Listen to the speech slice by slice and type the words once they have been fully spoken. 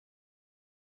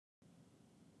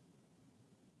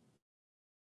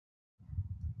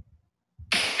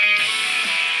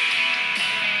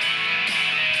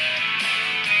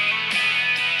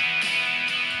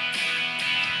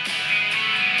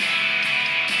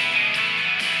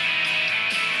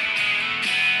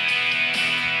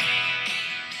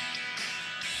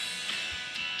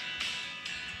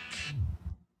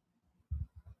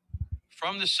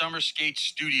From the Summer Skate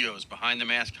Studios behind the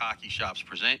Mask Hockey Shops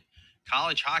present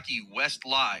College Hockey West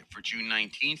Live for June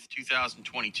 19th,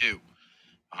 2022.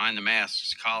 Behind the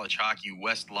Masks College Hockey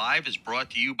West Live is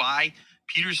brought to you by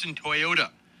Peterson Toyota.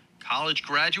 College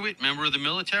graduate, member of the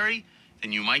military?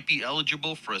 Then you might be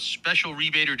eligible for a special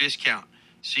rebate or discount.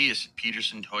 See us at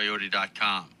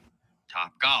petersontoyota.com.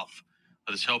 Top Golf.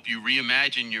 Let us help you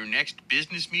reimagine your next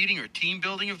business meeting or team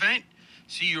building event.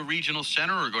 See your regional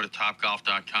center or go to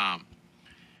topgolf.com.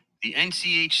 The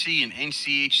NCHC and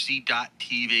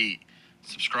NCHC.TV.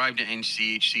 Subscribe to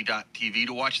NCHC.TV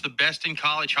to watch the best in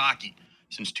college hockey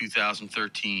since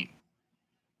 2013.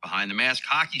 Behind the Mask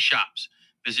Hockey Shops.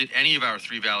 Visit any of our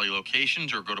Three Valley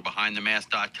locations or go to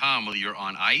BehindTheMask.com whether you're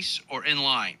on ice or in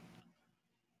line.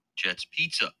 Jets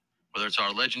Pizza. Whether it's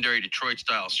our legendary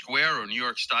Detroit-style square or New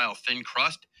York-style thin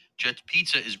crust, Jets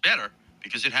Pizza is better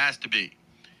because it has to be.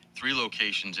 3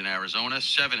 locations in Arizona,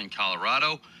 7 in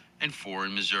Colorado, and 4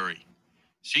 in Missouri.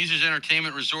 Caesars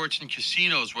Entertainment Resorts and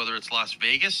Casinos, whether it's Las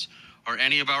Vegas or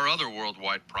any of our other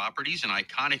worldwide properties, an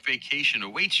iconic vacation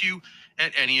awaits you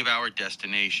at any of our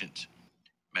destinations.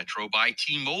 Metro by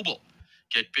T-Mobile.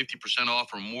 Get 50%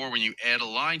 off or more when you add a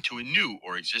line to a new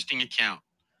or existing account.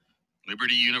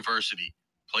 Liberty University.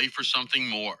 Play for something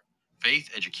more.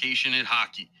 Faith, education, and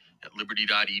hockey at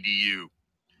liberty.edu.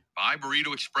 Buy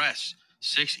Burrito Express.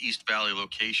 6 East Valley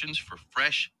locations for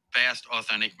fresh, fast,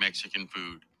 authentic Mexican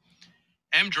food.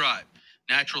 M-Drive,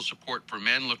 natural support for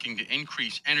men looking to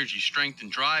increase energy, strength,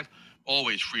 and drive.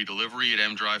 Always free delivery at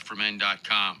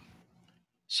mdriveformen.com.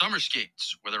 Summer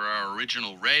Skates, whether our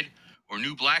original red or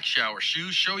new black shower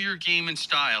shoes, show your game and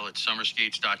style at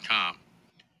summerskates.com.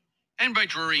 And by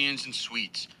Drury Inns and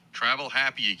Suites, travel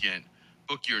happy again.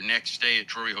 Book your next stay at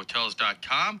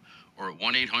druryhotels.com or at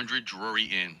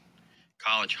 1-800-DRURY-INN.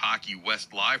 College Hockey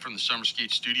West Live from the Summer Skate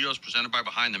Studios, presented by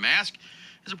Behind the Mask,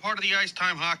 is a part of the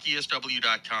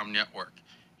IcetimeHockeySW.com network.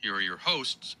 Here are your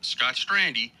hosts, Scott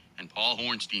Strandy and Paul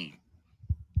Hornstein.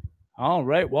 All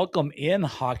right, welcome in,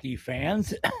 hockey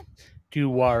fans,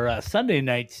 to our Sunday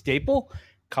night staple,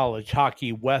 College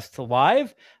Hockey West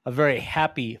Live. A very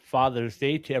happy Father's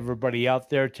Day to everybody out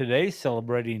there today,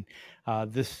 celebrating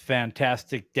this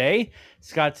fantastic day.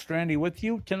 Scott Strandy with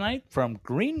you tonight from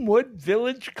Greenwood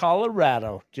Village,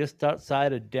 Colorado, just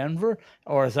outside of Denver,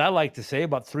 or as I like to say,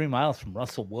 about 3 miles from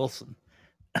Russell Wilson.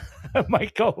 My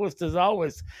co-host, as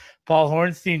always, Paul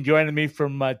Hornstein, joining me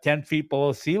from 10 feet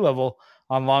below sea level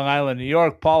on Long Island, New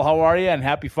York. Paul, how are you? And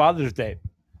happy Father's Day.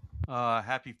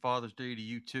 Happy Father's Day to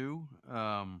you too.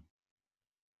 I'm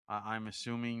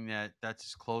assuming that that's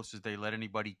as close as they let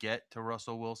anybody get to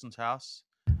Russell Wilson's house.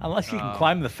 Unless you can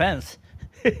climb the fence.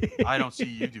 I don't see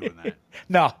you doing that.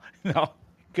 No.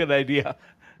 Good idea.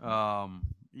 I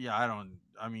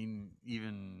mean,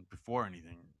 even before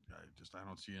anything, I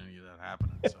don't see any of that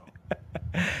happening. So.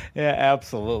 Yeah,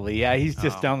 absolutely. Yeah, he's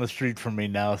just down the street from me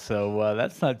now, so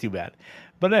that's not too bad.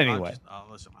 But anyway,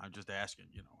 listen, I'm just asking.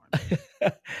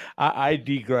 I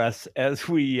digress as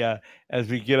we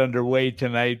get underway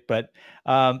tonight. But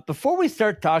before we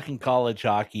start talking college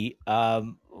hockey,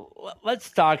 let's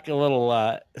talk a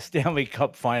little Stanley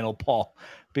Cup final, Paul,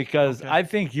 because I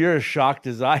think you're as shocked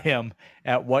as I am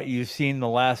at what you've seen the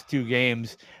last 2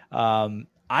 games.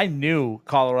 I knew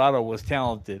Colorado was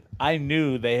talented. I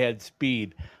knew they had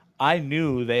speed. I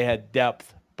knew they had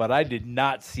depth, but I did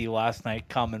not see last night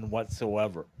coming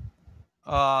whatsoever.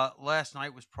 Last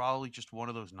night was probably just one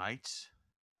of those nights.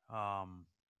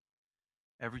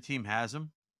 Every team has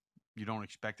them. You don't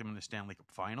expect them in the Stanley Cup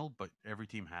final, but every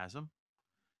team has them.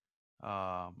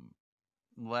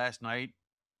 Last night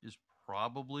is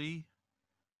probably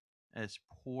as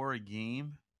poor a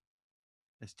game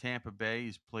as Tampa Bay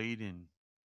has played in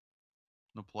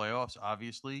the playoffs,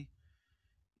 obviously,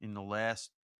 in the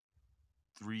last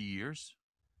 3 years.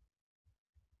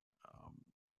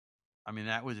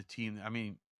 That was a team.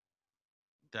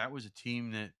 That was a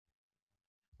team that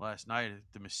last night,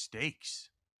 the mistakes,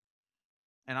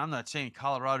 and I'm not saying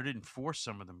Colorado didn't force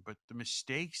some of them, but the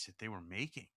mistakes that they were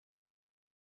making,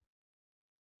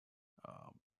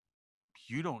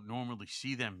 you don't normally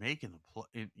see them making the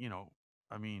play.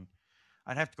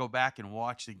 I'd have to go back and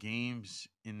watch the games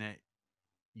in that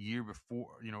year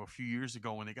before, a few years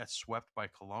ago when they got swept by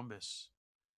Columbus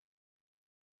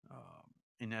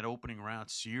in that opening round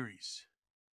series,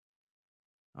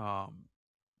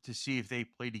 to see if they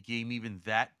played a game even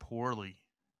that poorly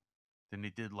than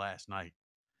they did last night.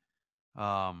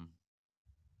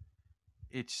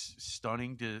 It's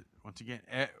stunning to, once again,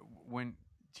 when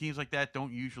teams like that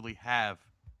don't usually have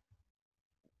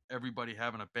everybody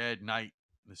having a bad night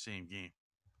in the same game.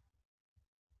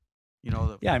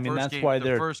 Yeah, I mean first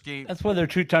game, that's why they're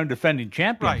two-time defending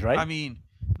champions, right? I mean,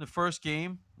 the first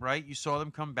game, right? You saw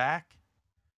them come back.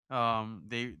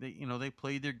 They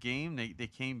played their game. They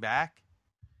came back,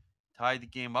 tied the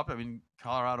game up. I mean,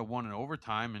 Colorado won in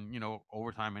overtime, and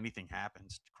overtime anything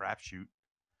happens. Crapshoot.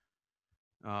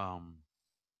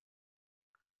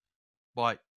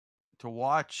 But to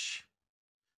watch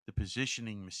the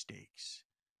positioning mistakes,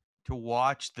 to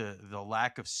watch the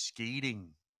lack of skating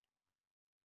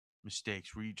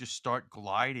mistakes where you just start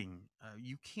gliding,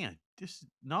 you can't.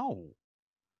 No.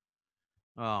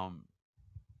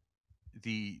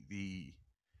 The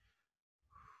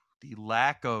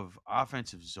lack of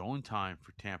offensive zone time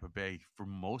for Tampa Bay for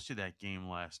most of that game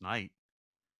last night.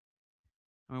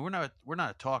 I mean, we're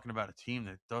not talking about a team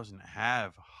that doesn't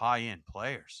have high-end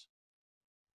players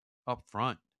up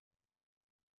front.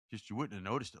 Just you wouldn't have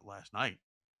noticed it last night.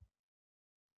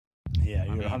 Yeah,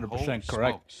 you're 100%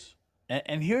 correct.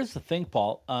 And here's the thing,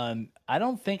 Paul. I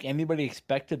don't think anybody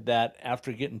expected that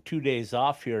after getting 2 days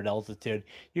off here at altitude.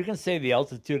 You can say the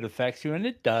altitude affects you, and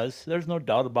it does. There's no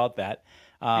doubt about that.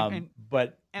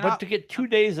 But to get 2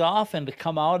 days off and to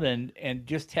come out and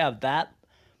just have that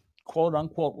quote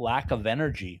unquote lack of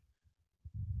energy.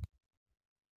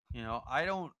 I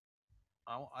don't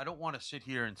want to sit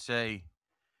here and say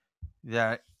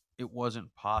that it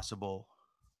wasn't possible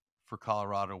for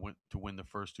Colorado to win the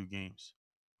first 2 games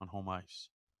on home ice,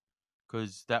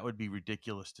 because that would be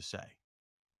ridiculous to say.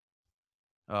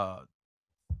 Do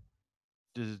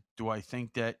I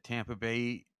think that Tampa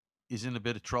Bay is in a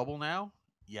bit of trouble now?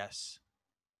 Yes.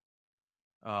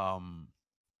 But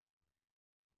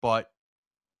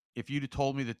if you'd have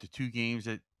told me that the 2 games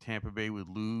that Tampa Bay would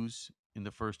lose in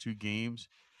the first 2 games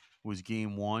was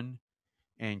game 1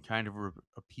 and kind of a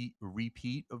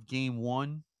repeat of game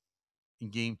 1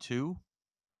 and game 2,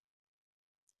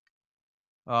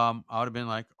 I would have been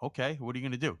like, okay, what are you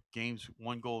going to do?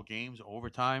 1-goal games,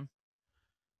 overtime.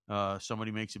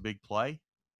 Somebody makes a big play.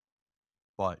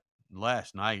 But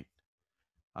last night,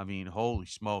 I mean, holy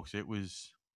smokes, it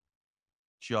was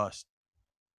just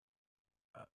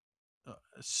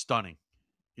stunning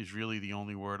is really the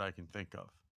only word I can think of.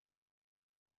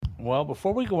 Well,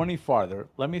 before we go any farther,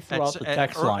 let me throw out the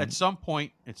text line. At some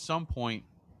point,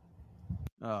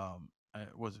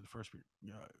 was it the first period?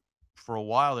 For a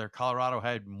while there, Colorado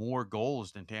had more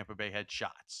goals than Tampa Bay had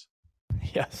shots.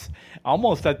 Yes,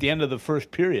 almost at the end of the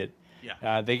first period.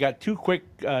 Yeah. They got 2 quick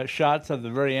shots at the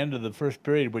very end of the first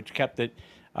period, which kept it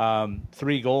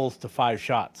 3 goals to 5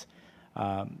 shots.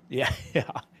 Yeah,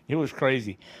 it was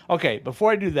crazy. Okay,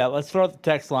 before I do that, let's throw out the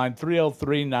text line,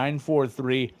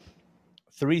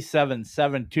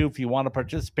 303-943-3772. If you want to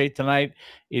participate tonight,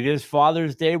 it is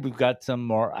Father's Day. We've got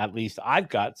at least I've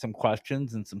got some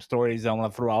questions and some stories I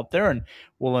want to throw out there, and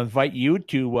we'll invite you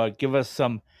to give us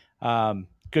some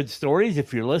good stories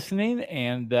if you're listening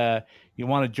and you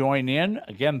want to join in.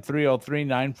 Again,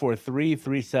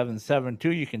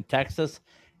 303-943-3772. You can text us,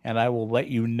 and I will let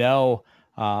you know,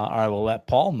 or I will let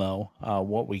Paul know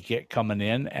what we get coming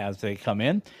in as they come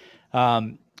in.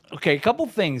 Okay, a couple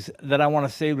things that I want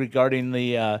to say regarding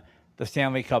the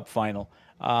Stanley Cup final.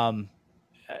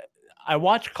 I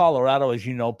watch Colorado, as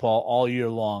you know, Paul, all year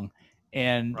long,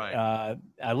 and right.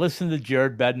 I listen to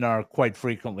Jared Bednar quite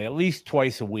frequently, at least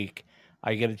twice a week.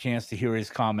 I get a chance to hear his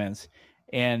comments.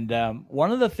 And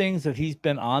one of the things that he's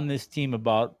been on this team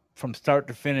about from start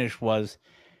to finish was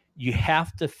you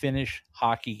have to finish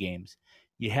hockey games.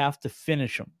 You have to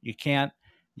finish them. You can't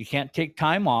take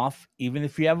time off, even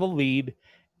if you have a lead.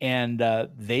 And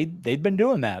they've been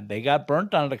doing that. They got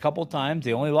burnt on it a couple of times.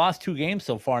 They only lost 2 games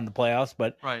so far in the playoffs,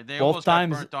 but they both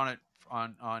times got burnt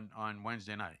on it on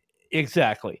Wednesday night.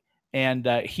 Exactly. And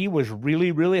he was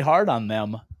really, really hard on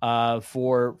them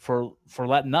for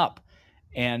letting up.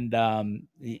 And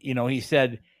he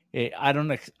said, I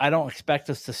don't expect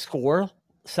us to score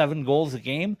 7 goals a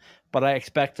game, but I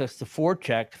expect us to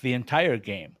forecheck the entire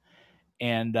game.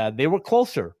 And they were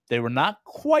closer. They were not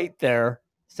quite there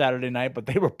Saturday night, but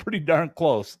they were pretty darn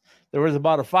close. There was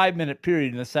about a 5-minute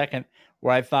period in the second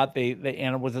where I thought and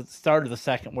it was at the start of the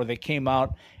second where they came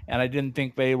out, and I didn't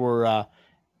think they were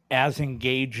as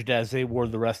engaged as they were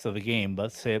the rest of the game.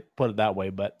 Let's put it that way.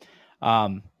 But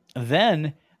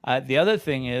then the other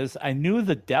thing is I knew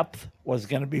the depth was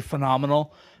going to be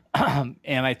phenomenal.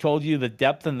 And I told you the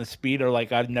depth and the speed are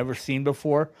like I've never seen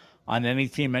before on any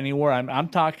team anywhere. I'm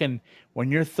talking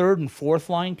when your 3rd and 4th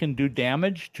line can do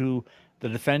damage to the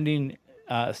defending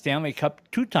Stanley Cup,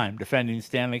 2-time defending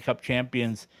Stanley Cup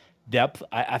champions depth.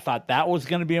 I thought that was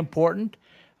going to be important.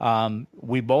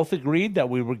 We both agreed that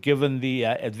we were given the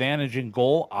advantage in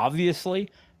goal, obviously,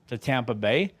 to Tampa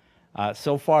Bay.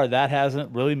 So far, that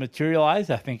hasn't really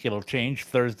materialized. I think it'll change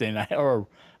Thursday night or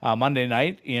Monday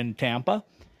night in Tampa.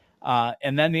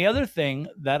 And then the other thing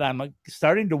that I'm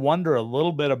starting to wonder a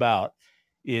little bit about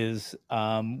is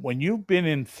when you've been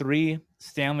in 3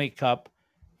 Stanley Cup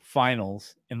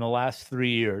finals in the last 3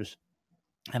 years,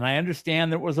 and I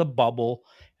understand there was a bubble,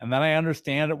 and then I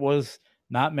understand it was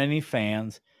not many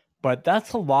fans, but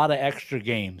that's a lot of extra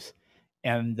games.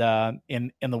 And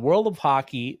in the world of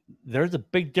hockey, there's a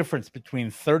big difference between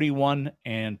 31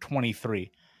 and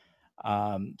 23.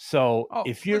 So Oh,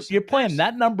 if you're listen, playing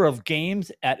that number of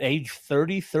games at age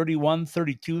 30, 31,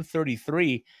 32,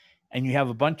 33, and you have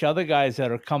a bunch of other guys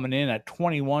that are coming in at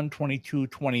 21, 22,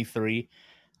 23,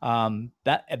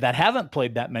 that haven't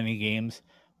played that many games,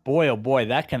 boy, oh boy,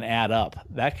 that can add up.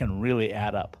 That can really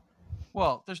add up.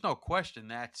 well, there's no question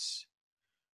that's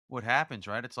what happens,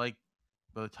 right? It's like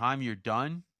by the time you're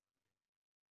done,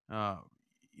 uh,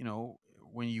 you know,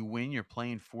 when you win, you're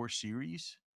playing 4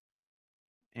 series,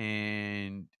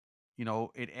 and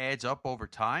it adds up over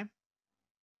time.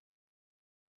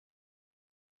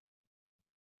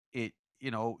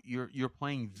 You're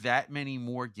playing that many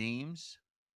more games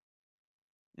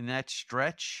in that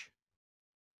stretch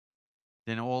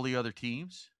than all the other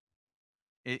teams.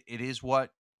 It is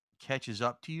what catches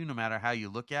up to you, no matter how you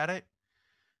look at it.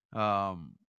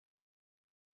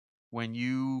 When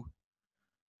you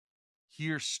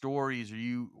hear stories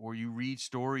or you read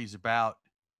stories about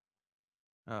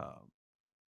uh,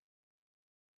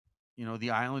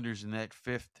 the Islanders in that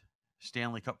 5th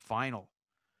Stanley Cup final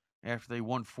after they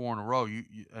won 4 in a row,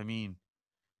 I mean,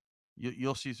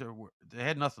 you'll see they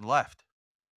had nothing left.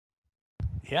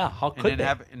 Yeah, how could they?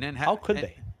 How could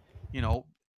they?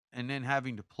 And then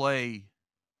having to play,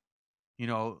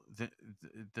 the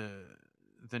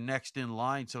next in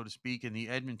line, so to speak, in the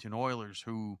Edmonton Oilers,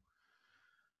 who,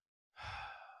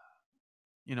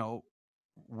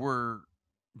 were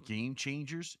game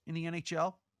changers in the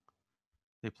NHL.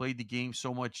 They played the game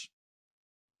so much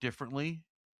differently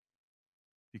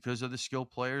because of the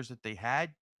skilled players that they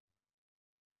had.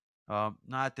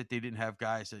 Not that they didn't have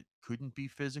guys that couldn't be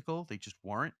physical, they just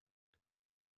weren't.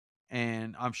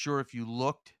 And I'm sure if you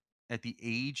looked at the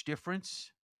age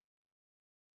difference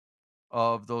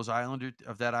of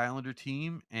that Islander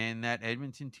team and that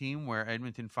Edmonton team, where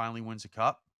Edmonton finally wins a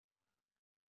cup,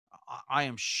 I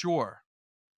am sure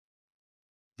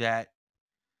that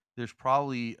there's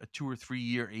probably a 2 or 3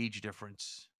 year age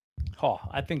difference. Oh,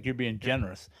 I think you're being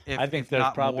generous. I think If there's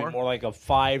not probably more like a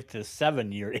 5 to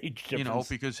 7 year age difference.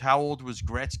 Because how old was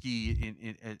Gretzky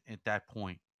at that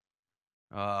point?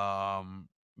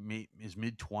 His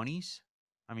mid 20s.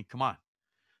 I mean, come on.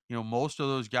 Most of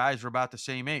those guys are about the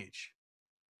same age.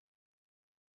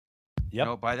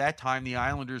 Yep. By that time, the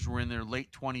Islanders were in their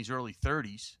late 20s, early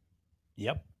 30s.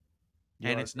 Yep.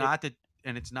 And it's not that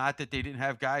they didn't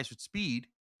have guys with speed,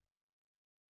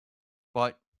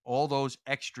 but all those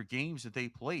extra games that they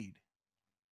played,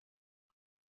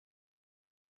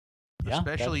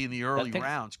 especially in the early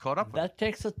rounds, caught up with it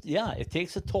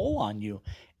takes a toll on you.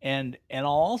 And I'll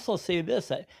also say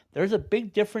this, there's a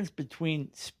big difference between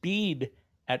speed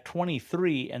at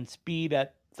 23 and speed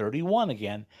at 31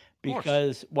 again,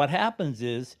 because what happens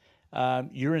is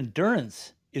your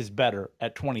endurance is better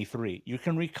at 23. You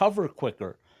can recover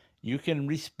quicker. You can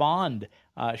respond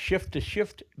shift to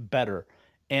shift better.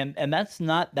 And that's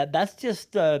not that's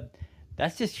just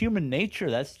human nature.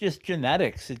 That's just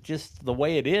genetics. It's just the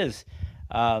way it is.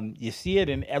 You see it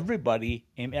in everybody,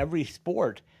 in every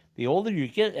sport. The older you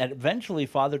get, eventually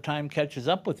Father Time catches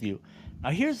up with you. Now,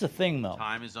 here's the thing, though.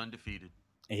 Time is undefeated.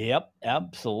 Yep,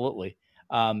 absolutely.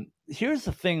 Here's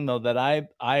the thing, though, that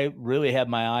I really had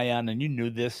my eye on, and you knew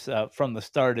this from the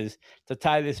start, is to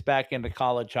tie this back into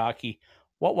college hockey.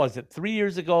 What was it, 3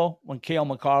 years ago when Cale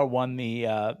Makar won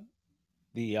the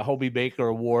Hobey Baker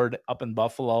Award up in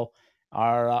Buffalo?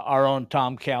 Our own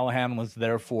Tom Callahan was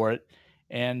there for it,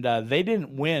 and they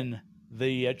didn't win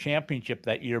the championship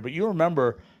that year. But you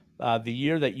remember the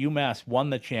year that UMass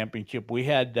won the championship, we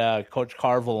had Coach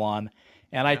Carville on,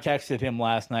 and I texted him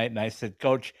last night, and I said,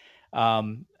 Coach,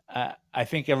 I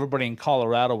think everybody in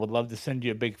Colorado would love to send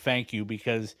you a big thank you,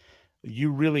 because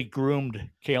you really groomed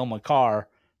Cale Makar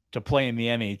to play in the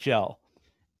NHL.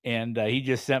 And he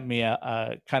just sent me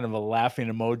a kind of a laughing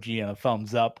emoji and a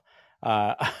thumbs up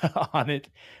on it.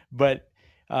 But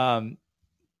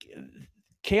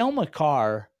Cale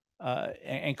Makar,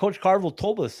 and Coach Carville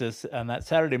told us this on that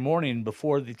Saturday morning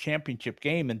before the championship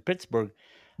game in Pittsburgh.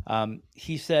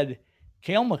 He said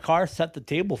Cale Makar set the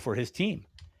table for his team.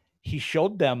 He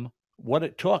showed them what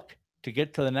it took to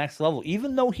get to the next level.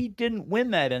 Even though he didn't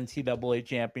win that NCAA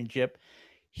championship,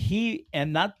 he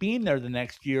and not being there the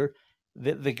next year,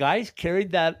 the guys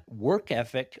carried that work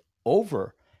ethic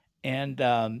over. And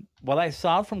what I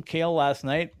saw from Cale last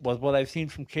night was what I've seen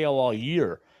from Cale all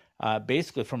year,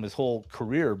 basically from his whole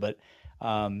career. But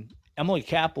Emily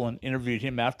Kaplan interviewed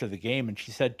him after the game, and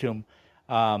she said to him,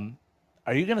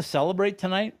 "Are you going to celebrate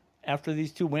tonight after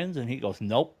these 2 wins?" And he goes,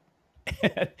 "Nope,"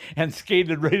 and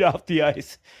skated right off the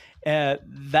ice.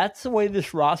 That's the way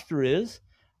this roster is.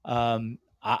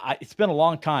 It's been a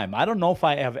long time. I don't know if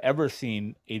I have ever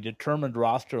seen a determined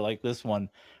roster like this one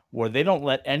where they don't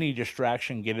let any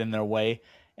distraction get in their way.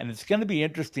 And it's going to be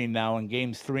interesting now in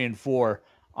games 3 and 4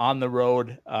 on the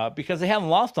road because they haven't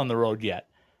lost on the road yet.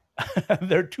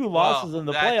 Their 2 losses in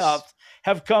the playoffs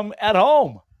have come at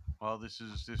home. Well, this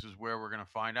is where we're going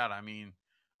to find out. I mean,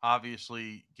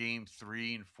 obviously, game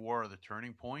 3 and 4 are the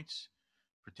turning points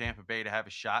for Tampa Bay to have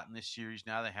a shot in this series.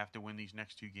 Now they have to win these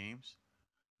next 2 games.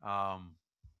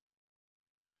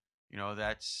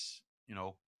 That's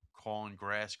calling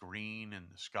grass green and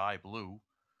the sky blue.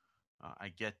 I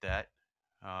get that.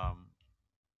 I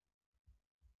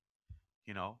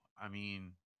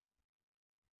mean,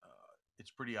 it's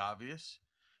pretty obvious.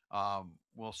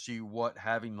 We'll see what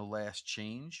having the last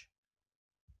change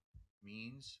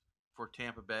means for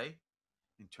Tampa Bay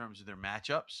in terms of their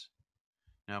matchups.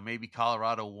 Now, maybe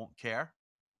Colorado won't care.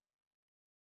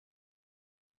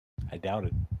 I doubt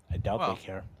it. I doubt they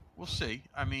care. We'll see.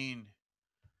 I mean,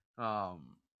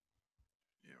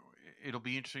 it'll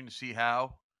be interesting to see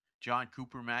how John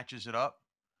Cooper matches it up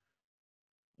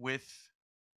with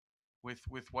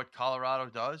what Colorado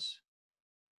does.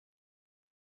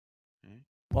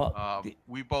 Well,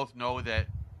 we both know that,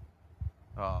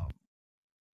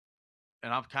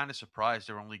 and I'm kind of surprised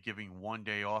they're only giving 1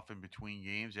 day off in between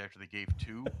games after they gave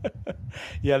 2.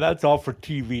 Yeah, that's all for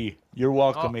TV. You're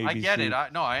welcome, ABC. I get it.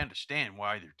 I understand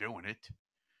why they're doing it.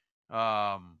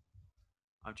 I'm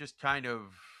just kind of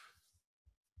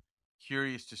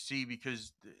curious to see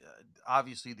because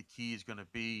obviously the key is going to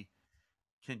be,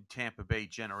 can Tampa Bay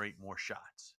generate more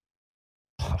shots?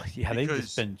 Yeah, they've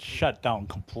just been shut down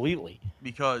completely.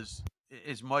 Because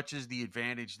as much as the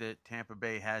advantage that Tampa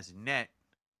Bay has in net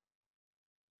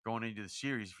going into the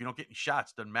series, if you don't get any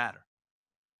shots, doesn't matter.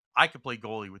 I could play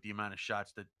goalie with the amount of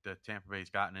shots that Tampa Bay's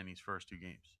gotten in these first 2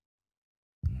 games.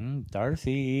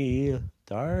 Darcy,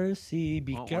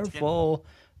 be careful.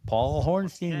 Paul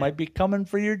Hornstein might be coming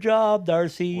for your job,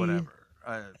 Darcy. Whatever.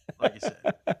 Like I said,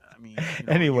 I mean,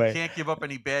 anyway, you can't give up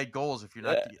any bad goals if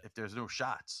if there's no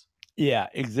shots. Yeah,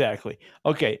 exactly.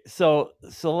 Okay, so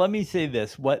let me say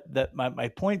this. My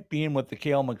point being with the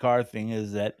Cale Makar thing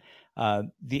is that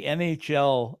the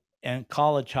NHL and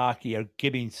college hockey are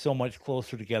getting so much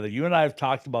closer together. You and I have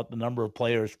talked about the number of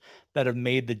players that have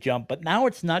made the jump, but now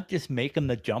it's not just making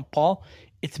the jump, Paul.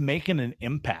 It's making an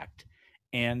impact,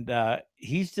 and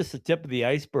he's just the tip of the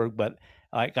iceberg. But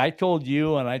like I told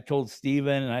you, and I told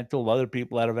Steven, and I told other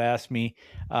people that have asked me,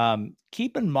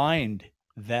 keep in mind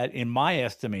that in my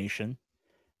estimation,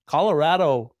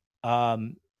 Colorado,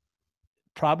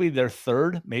 probably their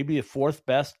 3rd, maybe the 4th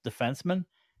best defenseman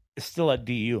is still at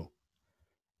DU.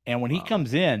 And when he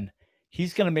comes in,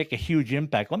 he's going to make a huge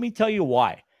impact. Let me tell you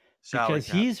why. Because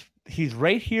he's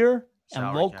right here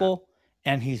and local,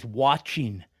 and he's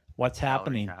watching what's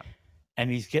happening. And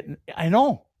he's getting, I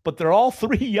know, but they're all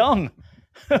 3 young.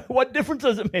 What difference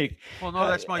does it make? Well, no,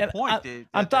 that's my point.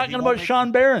 I'm talking about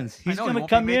Sean Behrens. He's going to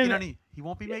come in. He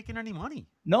won't be making any money.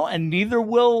 No, and neither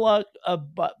will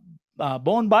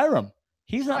Bowen Byram.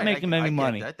 He's not making any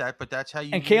money. But that's how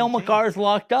you. And Cale Makar's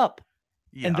locked up.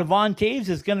 Yeah. And Devon Taves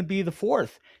is going to be the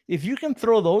 4th. If you can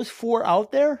throw those 4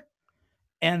 out there,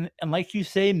 and like you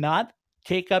say, not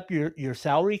take up your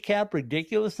salary cap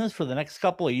ridiculousness for the next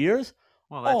couple of years.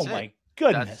 Well, that's my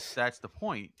goodness. That's the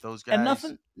point. Those guys.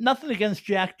 And nothing against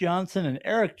Jack Johnson and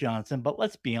Eric Johnson, but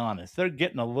let's be honest, they're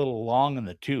getting a little long in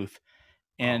the tooth.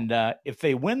 And if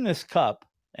they win this cup,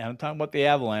 and I'm talking about the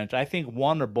Avalanche, I think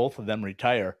one or both of them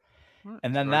retire.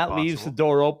 And then that leaves the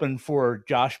door open for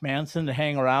Josh Manson to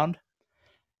hang around.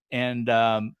 And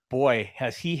boy,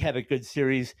 has he had a good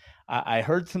series. I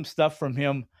heard some stuff from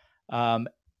him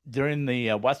during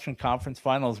the Western Conference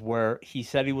Finals where he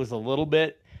said he was a little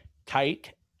bit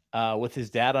tight with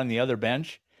his dad on the other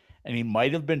bench, and he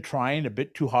might have been trying a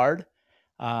bit too hard.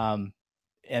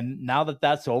 And now that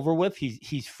that's over with,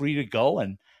 he's free to go.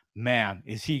 And man,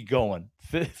 is he going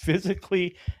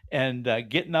physically and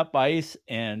getting up ice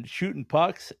and shooting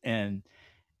pucks. And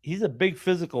he's a big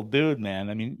physical dude, man.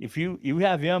 I mean, if you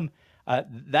have him,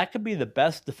 that could be the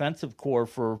best defensive core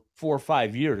for 4 or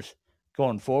 5 years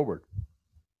going forward.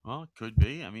 Well, it could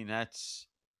be. I mean, that's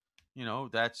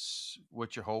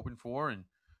what you're hoping for. And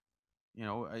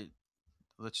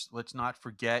let's not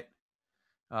forget,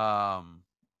 um,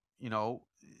 you know,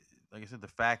 like I said, the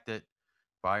fact that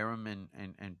Byram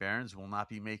and Barons will not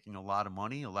be making a lot of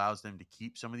money allows them to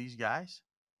keep some of these guys.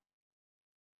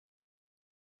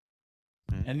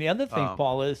 And the other thing, Um,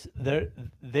 Paul, is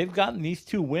they've gotten these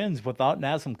 2 wins without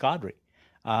Nazem Kadri.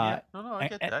 yeah, no, I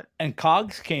get that. And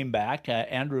Cogs came back,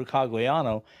 Andrew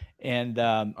Cogliano, and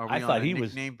Are I we on thought a he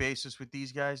was. nickname basis with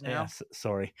these guys now?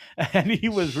 Sorry, and he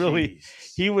was really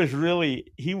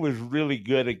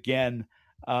good again.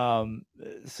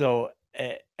 So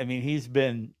I mean, he's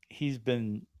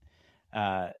been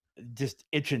uh, just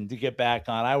itching to get back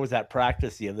on. I was at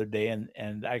practice the other day,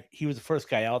 and he was the first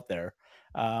guy out there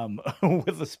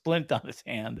with a splint on his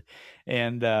hand,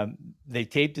 and they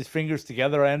taped his fingers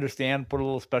together. I understand, put a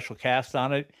little special cast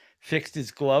on it, fixed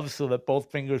his gloves so that both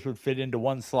fingers would fit into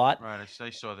one slot. Right, I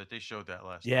saw that. They showed that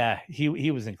last time. Yeah,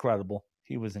 he was incredible.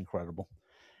 He was incredible,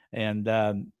 and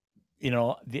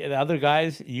the other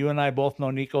guys, you and I both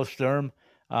know Nico Sturm.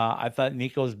 I thought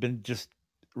Nico's been just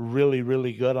really,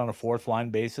 really good on a fourth line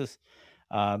basis.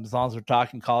 As long as we're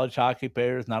talking college hockey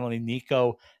players, not only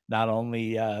Nico, not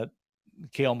only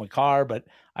Cale Makar, but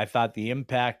I thought the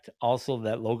impact also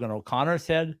that Logan O'Connor's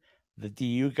had, the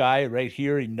DU guy right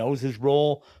here, he knows his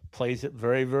role, plays it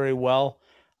very, very well.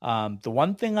 The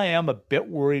one thing I am a bit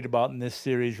worried about in this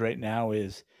series right now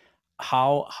is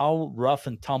how rough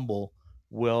and tumble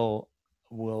will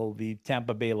the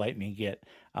Tampa Bay Lightning get.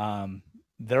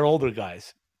 They're older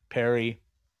guys, Perry,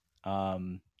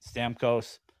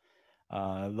 Stamkos,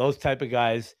 those type of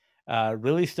guys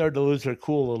really started to lose their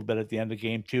cool a little bit at the end of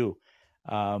game 2.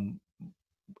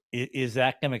 Is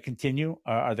that going to continue?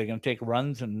 Are they going to take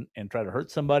runs and try to hurt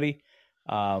somebody?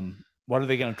 What are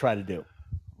they going to try to do?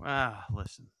 Well,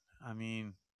 listen, I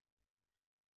mean,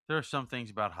 there are some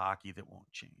things about hockey that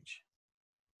won't change.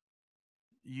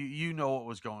 You know what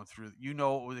was going through. You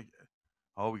know what was.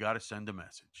 Oh, we got to send a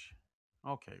message.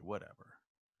 Okay, whatever.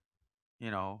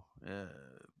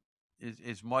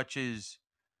 As much as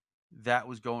that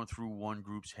was going through one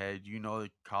group's head, that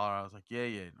Colorado was like, yeah,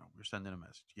 no, we're sending a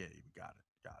message. Yeah, we got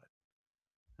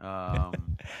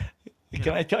it.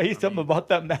 Can I tell you something about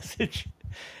that message?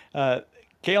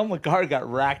 Cale Makar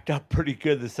got racked up pretty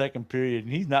good the second period,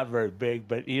 and he's not very big,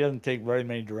 but he doesn't take very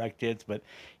many direct hits. But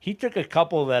he took a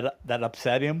couple that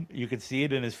upset him. You could see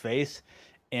it in his face,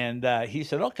 and he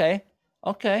said, "Okay,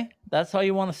 that's how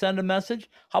you want to send a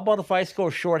message. How about if I score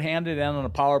shorthanded and on a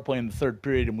power play in the third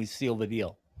period, and we seal the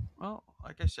deal?" Well,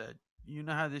 like I said, you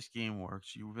know how this game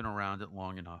works. You've been around it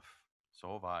long enough.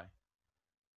 So have I.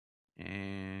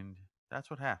 And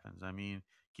that's what happens. I mean,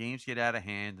 games get out of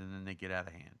hand, and then they get out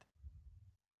of hand.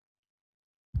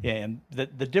 Yeah, and the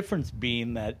difference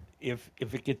being that if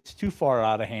it gets too far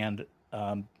out of hand,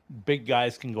 big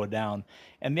guys can go down,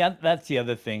 and that's the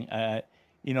other thing.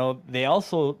 They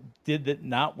also did it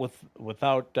not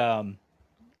without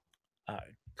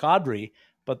Kadri,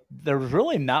 but there was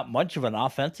really not much of an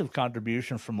offensive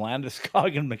contribution from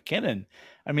Landeskog and McKinnon.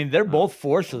 I mean, they're both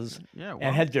forces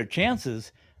and had their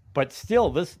chances, but still,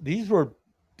 these are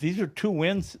 2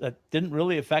 wins that didn't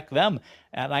really affect them.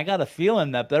 And I got a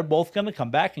feeling that they're both going to come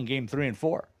back in game 3 and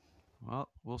 4. Well,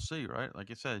 we'll see, right?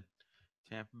 Like I said,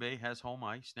 Tampa Bay has home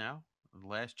ice now, the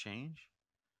last change,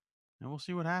 and we'll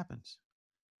see what happens.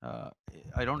 I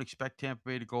don't expect Tampa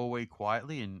Bay to go away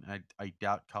quietly, and I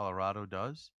doubt Colorado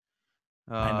does.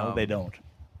 I know they don't.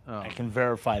 I can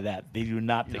verify that. They do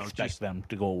not expect them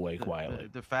to go away quietly.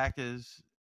 The fact is,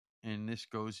 and this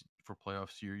goes for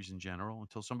playoff series in general,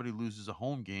 until somebody loses a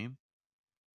home game,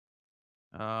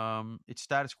 it's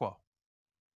status quo.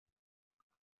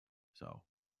 So,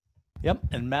 yep.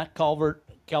 And Matt Calvert,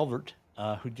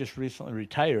 who just recently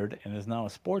retired and is now a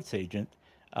sports agent,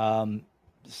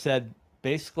 said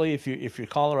basically, if you're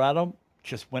Colorado,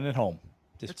 just win at home.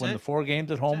 Just win the 4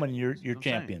 games at home, and you're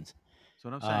champions.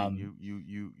 That's what I'm saying.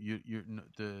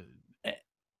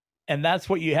 And that's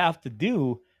what you have to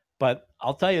do. But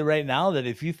I'll tell you right now that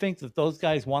if you think that those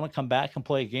guys want to come back and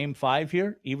play game 5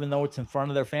 here, even though it's in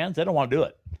front of their fans, they don't want to do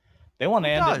it. They want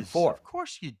to end it in 4. Of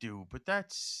course you do, but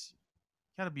that's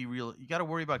got to be real. You got to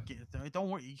worry about. Don't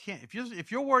worry. You can't.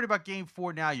 If you're worried about game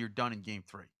 4 now, you're done in game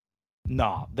 3.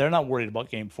 No, they're not worried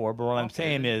about game 4. But what I'm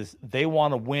saying is they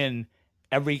want to win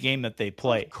every game that they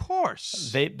play. Of course,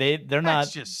 they're not.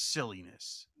 That's just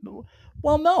silliness.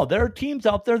 Well, no, there are teams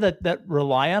out there that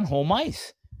rely on home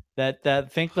ice.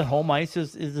 That think that home ice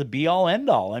is the be all end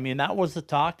all. I mean, that was the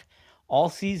talk all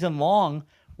season long,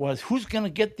 was who's going to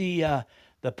get the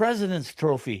President's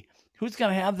Trophy? Who's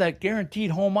going to have that guaranteed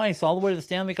home ice all the way to the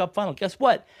Stanley Cup final? Guess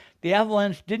what? The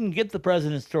Avalanche didn't get the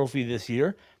President's Trophy this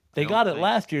year, They got it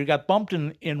last year. Got bumped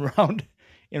in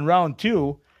round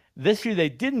 2. This year they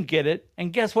didn't get it,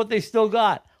 and guess what? They still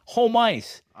got home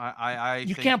ice.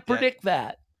 You can't predict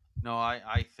that. No,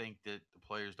 I think that the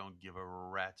players don't give a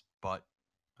rat's butt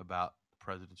about the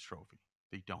President's Trophy.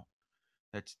 They don't.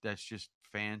 That's just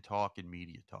fan talk and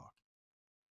media talk.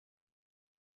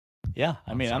 Yeah,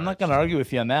 I mean, I'm not going to argue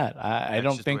with you on that. I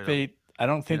don't think they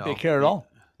care at all.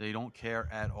 They don't care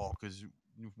at all because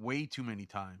way too many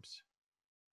times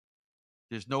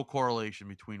there's no correlation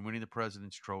between winning the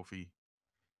President's Trophy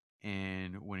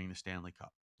and winning the Stanley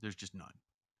Cup. There's just none.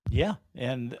 Yeah,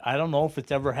 and I don't know if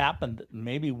it's ever happened,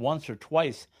 maybe once or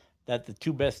twice, that the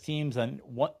two best teams and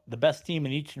the best team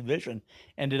in each division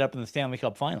ended up in the Stanley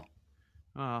Cup final.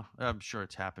 I'm sure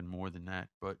it's happened more than that,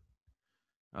 but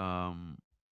like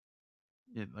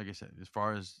I said, as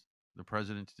far as the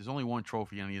Presidents, there's only one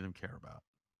trophy any of them care about.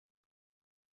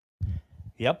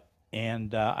 Yep.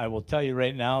 And I will tell you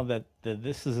right now that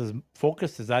this is as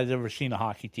focused as I've ever seen a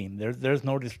hockey team. There's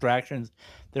no distractions.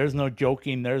 There's no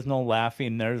joking. There's no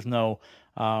laughing. There's no,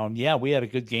 we had a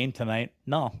good game tonight.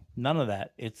 No, none of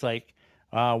that. It's like,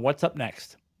 what's up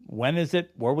next? When is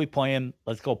it? Where are we playing?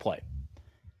 Let's go play.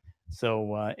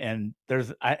 So, and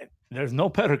there's no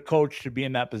better coach to be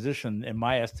in that position, in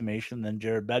my estimation, than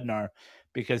Jared Bednar,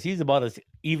 because he's about as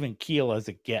even keel as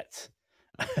it gets.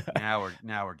 Now we're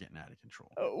getting out of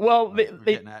control.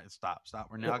 Stop.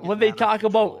 We're now when they talk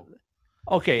about.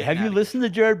 Okay, have you listened to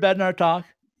Jared Bednar talk?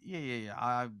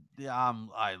 Yeah.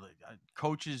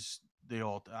 Coaches, they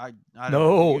all.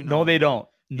 No, they don't.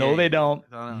 No, they don't.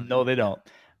 No, they don't.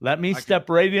 Let me step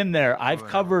right in there. I've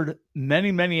covered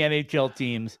many NHL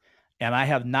teams, and I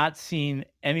have not seen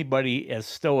anybody as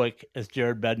stoic as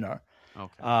Jared Bednar.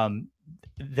 Okay.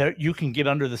 There, you can get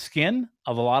under the skin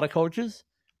of a lot of coaches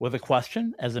with a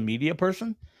question as a media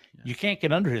person. Yeah. You can't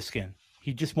get under his skin.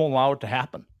 He just won't allow it to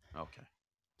happen. Okay.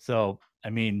 So,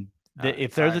 I mean,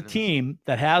 if there's a team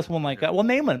that has one like that, well,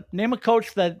 name a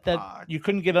coach that you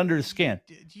couldn't get under his skin.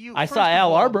 I saw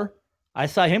Al Arbor. I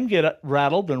saw him get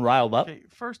rattled and riled up. Okay,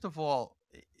 first of all,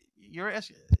 you're going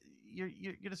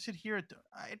to sit here at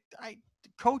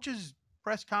coaches'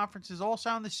 press conferences all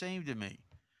sound the same to me.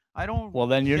 I don't. Well,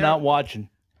 then you're not watching.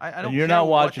 I don't. You're not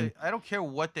watching. I don't care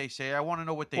what they say. I want to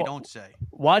know what they don't say.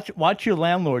 Watch your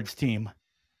landlord's team.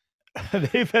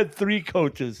 They've had 3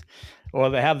 coaches, or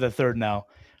they have the third now.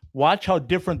 Watch how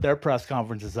different their press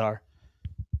conferences are.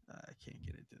 I can't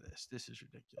get into this. This is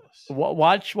ridiculous.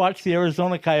 Watch the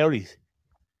Arizona Coyotes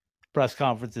press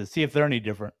conferences. See if they're any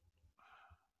different.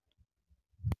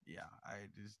 Yeah,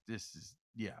 this is.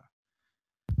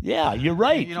 Yeah, you're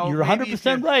right. You're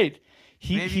 100% right.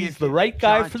 He's the right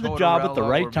guy for the job at the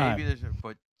right time.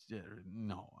 But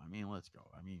no, I mean, let's go.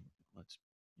 I mean, let's,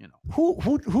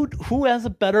 Who has a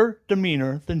better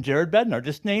demeanor than Jared Bednar?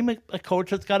 Just name a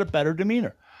coach that's got a better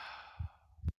demeanor.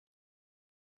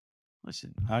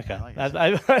 Listen. Okay.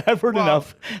 I've heard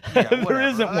enough. There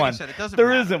isn't one.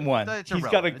 There isn't one. He's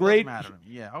got a great.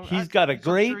 He's got a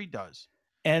great. I'm sure he does.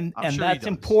 And that's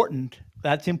important.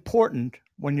 That's important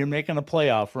when you're making a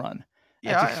playoff run.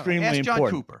 That's extremely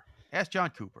important. Ask John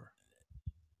Cooper.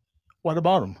 What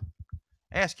about him?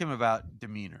 Ask him about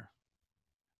demeanor.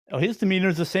 Oh, his demeanor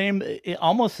is the same,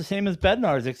 almost the same as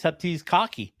Bednar's, except he's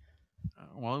cocky.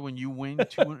 Well, when you win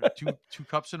two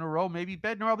cups in a row, maybe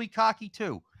Bednar will be cocky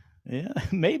too. Yeah,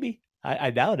 maybe.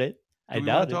 I doubt it. I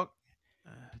doubt it.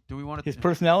 Do we want to? His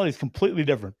personality is completely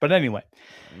different. But anyway,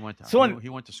 he went to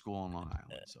school on Long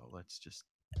Island, so let's just.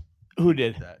 Who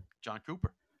did that? John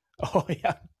Cooper. Oh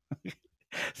yeah.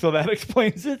 So that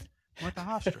explains it. Went to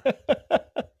Hofstra.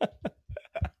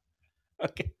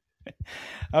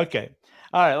 Okay.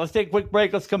 All right. Let's take a quick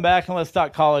break. Let's come back and let's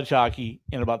talk college hockey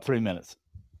in about 3 minutes.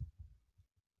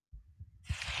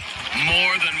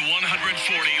 More than 140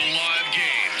 live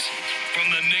games from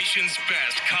the nation's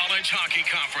best college hockey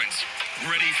conference.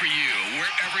 Ready for you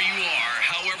wherever you are,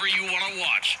 however you want to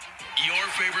watch. Your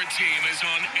favorite team is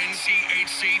on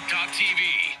NCHC.TV.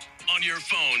 On your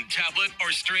phone, tablet,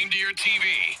 or stream to your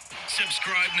TV.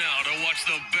 Subscribe now to watch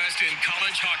the best in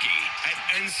college hockey at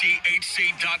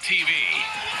NCHC.TV.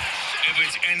 If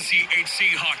it's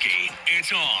NCHC hockey,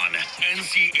 it's on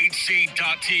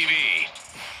NCHC.TV.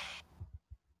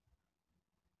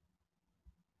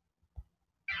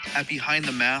 At Behind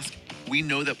the Mask, we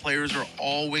know that players are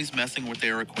always messing with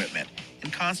their equipment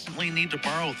and constantly need to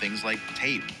borrow things like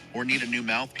tape or need a new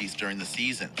mouthpiece during the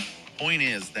season. Point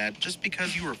is that just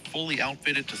because you are fully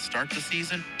outfitted to start the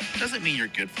season doesn't mean you're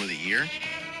good for the year.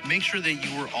 Make sure that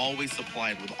you are always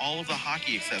supplied with all of the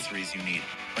hockey accessories you need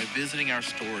by visiting our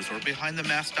stores or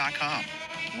behindthemask.com.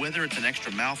 Whether it's an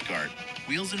extra mouth guard,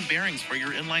 wheels and bearings for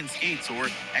your inline skates, or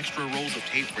extra rolls of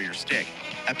tape for your stick,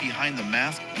 at Behind the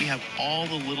Mask, we have all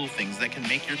the little things that can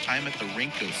make your time at the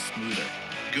rink go smoother.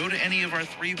 Go to any of our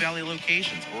 3 Valley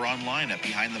locations or online at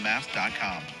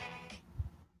BehindTheMask.com.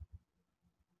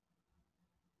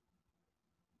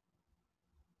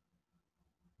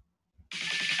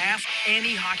 Ask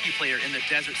any hockey player in the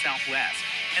Desert Southwest,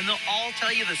 and they'll all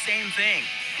tell you the same thing.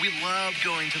 We love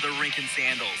going to the rink in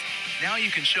sandals. Now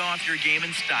you can show off your game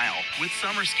in style with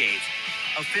summer skates.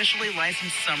 Officially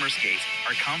licensed summer skates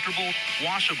are comfortable,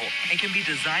 washable, and can be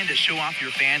designed to show off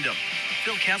your fandom.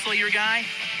 Phil Kessel your guy?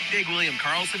 Big William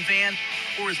Karlsson fan?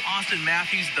 Or is Austin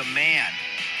Matthews the man?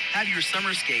 Have your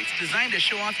summer skates designed to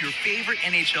show off your favorite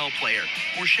NHL player,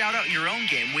 or shout out your own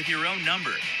game with your own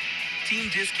number. Team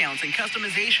discounts and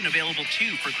customization available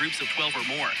too for groups of 12 or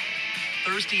more.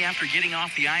 Thirsty after getting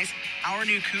off the ice? Our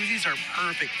new koozies are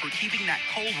perfect for keeping that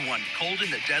cold one cold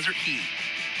in the desert heat.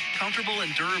 Comfortable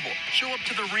and durable, show up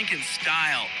to the rink in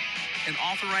style. An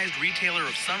authorized retailer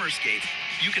of summer skates,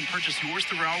 you can purchase yours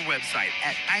through our website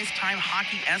at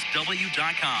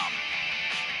IceTimeHockeySW.com.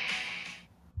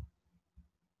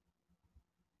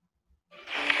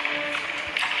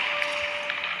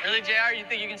 Really, JR? You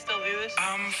think you can still do this?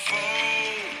 I'm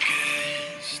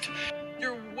focused.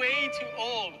 You're way too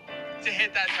old to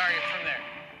hit that target from there.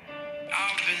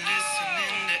 I've been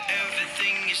listening to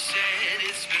everything you said.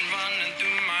 It's been running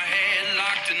through my head,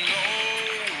 locked and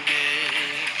loaded.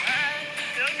 All right,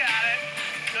 still got it.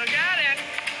 Still got it.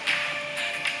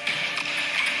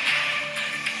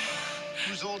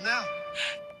 Who's old now?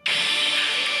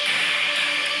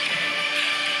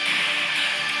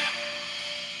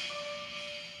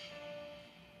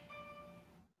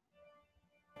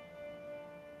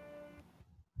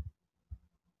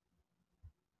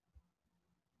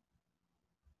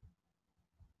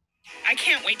 I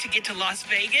can't wait to get to Las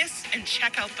Vegas and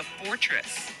check out the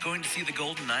Fortress. Going to see the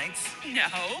Golden Knights?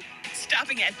 No,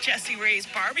 stopping at Jesse Ray's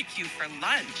barbecue for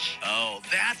lunch. Oh,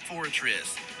 that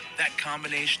Fortress. That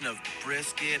combination of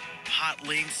brisket, hot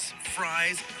links,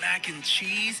 fries, mac and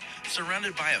cheese,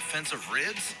 surrounded by offensive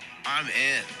ribs? I'm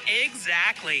in.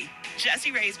 Exactly.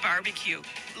 Jesse Ray's barbecue,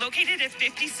 located at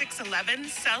 5611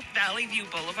 South Valley View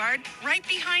Boulevard, right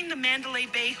behind the Mandalay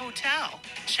Bay Hotel.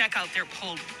 Check out their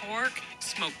pulled pork,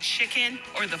 smoked chicken,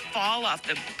 or the fall off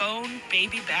the bone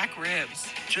baby back ribs.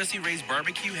 Jesse Ray's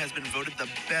Barbecue has been voted the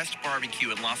best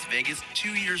barbecue in Las Vegas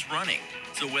 2 years running.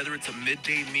 So whether it's a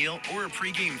midday meal or a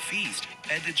pregame feast,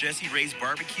 head to Jesse Ray's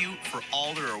Barbecue for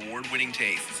all their award-winning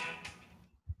tastes.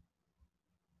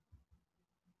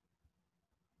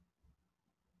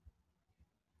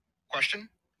 Question?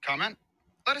 Comment?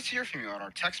 Let us hear from you on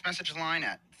our text message line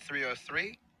at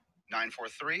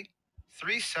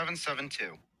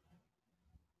 303-943-3772.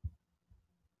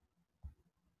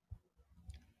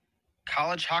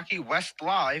 College Hockey West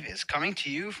Live is coming to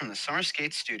you from the Summer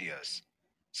Skates Studios.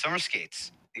 Summer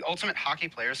Skates, the ultimate hockey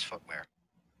player's footwear.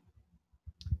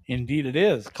 Indeed it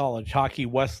is. College Hockey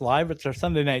West Live. It's our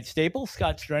Sunday night staple.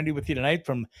 Scott Strandy with you tonight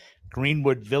from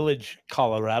Greenwood Village,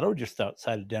 Colorado, just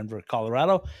outside of Denver,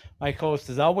 Colorado. My co-host,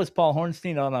 as always, Paul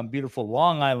Hornstein, out on beautiful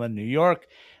Long Island, New York.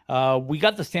 We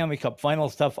got the Stanley Cup final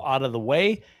stuff out of the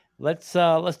way. Let's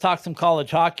talk some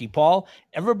college hockey, Paul.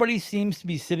 Everybody seems to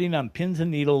be sitting on pins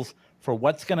and needles for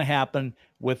what's going to happen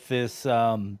with this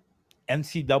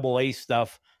NCAA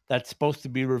stuff that's supposed to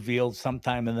be revealed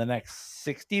sometime in the next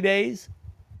 60 days.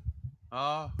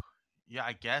 Yeah,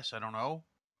 I guess. I don't know.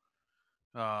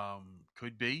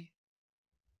 Could be.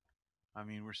 I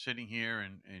mean, we're sitting here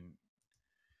and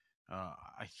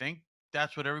I think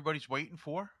that's what everybody's waiting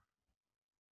for.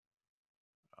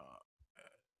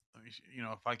 Let me see,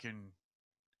 if I can,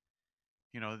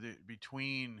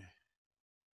 between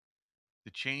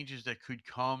the changes that could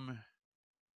come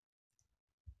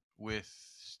with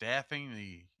staffing,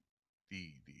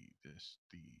 the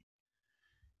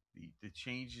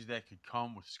changes that could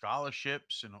come with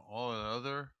scholarships and all the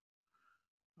other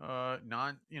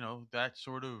that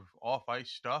sort of off ice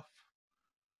stuff.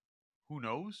 Who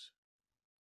knows?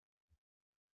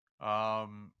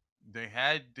 They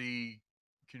had the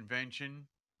convention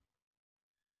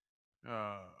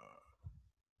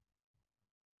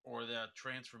or that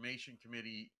transformation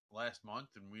committee last month,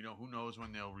 and who knows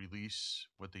when they'll release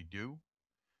what they do.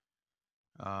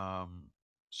 Some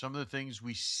of the things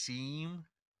we seem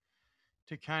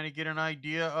to kind of get an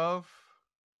idea of,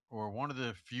 or one of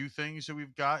the few things that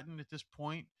we've gotten at this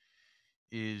point,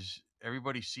 is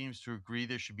everybody seems to agree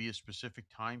there should be a specific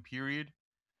time period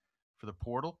for the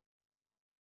portal.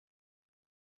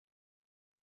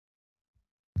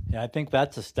 Yeah, I think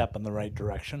that's a step in the right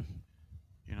direction.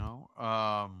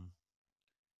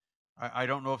 I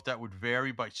don't know if that would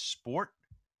vary by sport,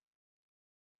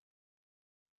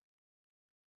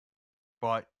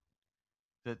 but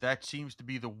that seems to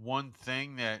be the one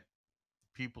thing that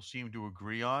people seem to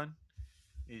agree on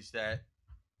is that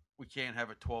we can't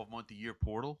have a 12-month-a-year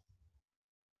portal.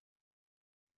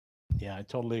 Yeah, I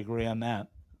totally agree on that.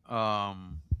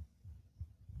 And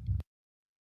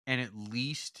at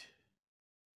least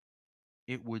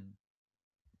it would,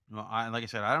 well, like I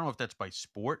said, I don't know if that's by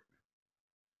sport,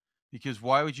 because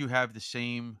why would you have the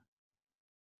same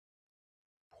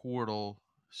portal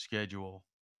schedule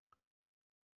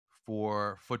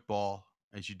for football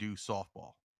as you do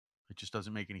softball? It just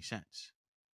doesn't make any sense,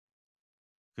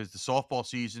 because the softball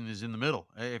season is in the middle.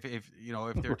 If they're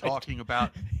Right. talking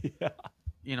about, Yeah.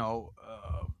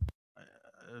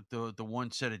 The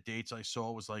one set of dates I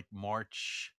saw was like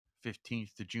March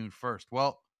 15th to June 1st.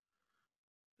 Well,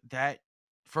 that's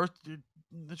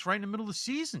right in the middle of the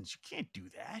seasons. You can't do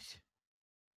that.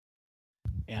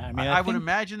 Yeah, I mean, I would think-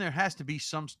 imagine there has to be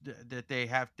some that they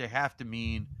have to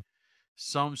mean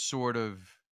some sort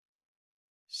of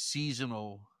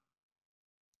seasonal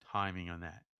timing on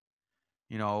that.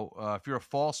 If you're a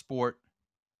fall sport,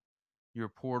 your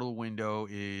portal window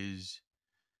is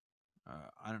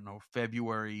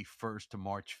February 1st to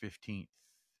March 15th.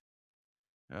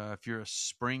 If you're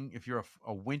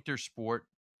a winter sport,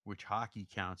 which hockey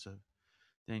counts,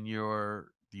 then the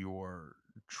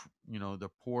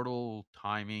portal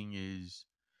timing is,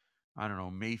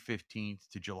 May 15th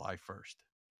to July 1st.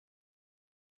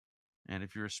 And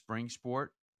if you're a spring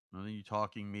sport, well, then you're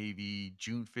talking maybe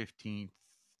June 15th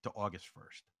to August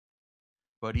 1st.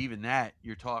 But even that,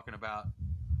 you're talking about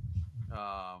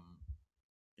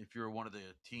if you're one of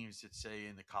the teams that, say,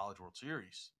 in the College World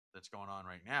Series that's going on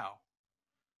right now,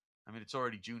 I mean, it's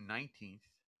already June 19th.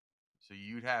 So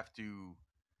you'd have to,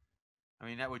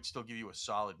 that would still give you a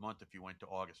solid month if you went to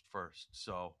August 1st.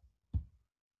 So,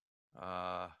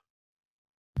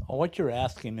 what you're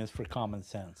asking is for common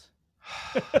sense.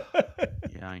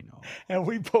 Yeah, I know. And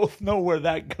we both know where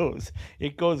that goes.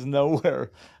 It goes nowhere,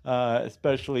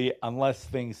 especially unless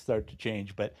things start to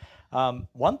change. But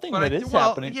one thing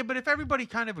happening. Yeah, but if everybody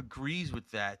kind of agrees with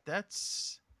that, that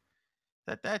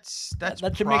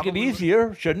should make it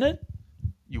easier, shouldn't it?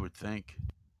 You would think.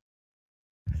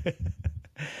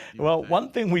 Well,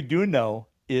 one thing we do know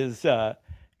is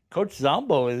Coach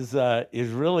Zombo is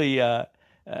really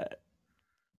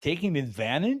taking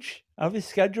advantage of his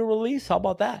schedule release. How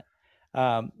about that?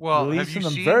 Releasing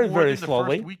them very, very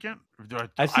slowly. The first weekend?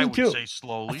 I've seen I would two. say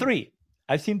slowly. 3.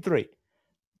 I've seen 3.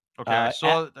 Okay, I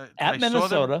saw at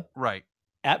Minnesota, right?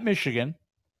 At Michigan,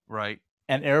 right?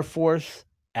 And Air Force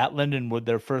at Lindenwood.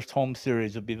 Their first home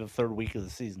series would be the 3rd week of the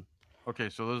season. Okay,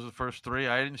 so those are the first 3.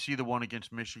 I didn't see the one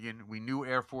against Michigan. We knew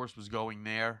Air Force was going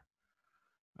there.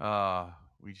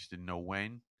 We just didn't know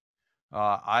when.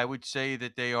 I would say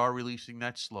that they are releasing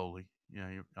that slowly.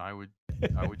 Yeah, I would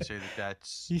say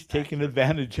that's. He's taking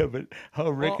advantage of it. Oh,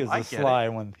 Rick is a sly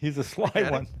one. He's a sly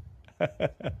one.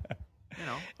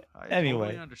 I anyway,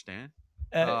 totally understand.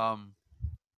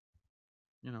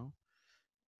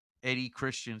 Eddie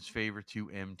Christian's favorite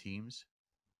 2 M teams.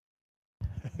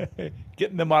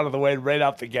 Getting them out of the way right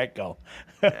off the get-go.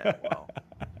 Yeah, well,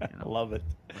 love it.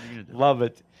 What are you gonna do? Love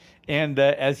it. And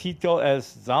as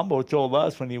Zombo told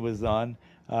us when he was on,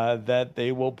 that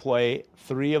they will play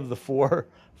 3 of the 4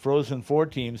 Frozen Four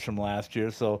teams from last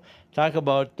year. So talk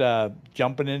about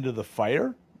jumping into the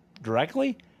fire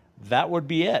directly. That would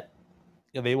be it.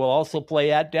 They will also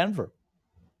play at Denver.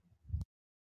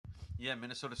 Yeah,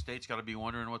 Minnesota State's got to be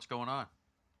wondering what's going on.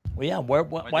 Well, yeah.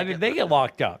 Why did they get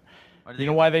locked out? You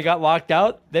know why they got locked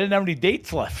out? They didn't have any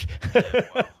dates left.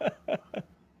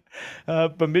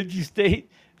 Bemidji State,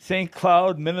 St.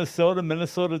 Cloud, Minnesota,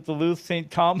 Duluth,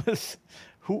 St. Thomas.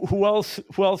 Who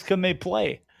else can they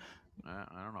play?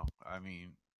 I don't know.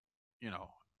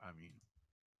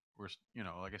 We're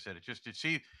like I said, it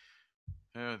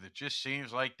just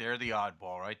seems like they're the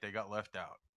oddball, right? They got left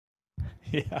out.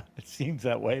 Yeah, it seems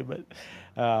that way, but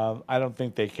I don't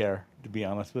think they care, to be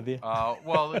honest with you.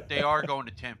 Well, they are going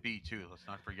to Tempe too. Let's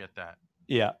not forget that.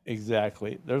 Yeah,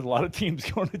 exactly. There's a lot of teams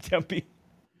going to Tempe.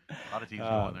 A lot of teams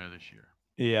going there this year.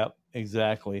 Yeah,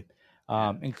 exactly.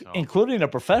 Including a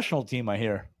professional team, I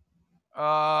hear.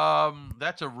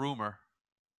 That's a rumor.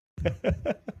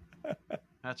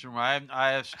 That's a rumor.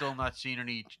 I have still not seen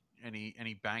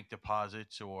any bank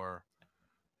deposits or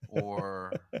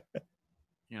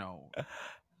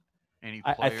any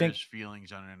players'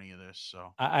 feelings on any of this.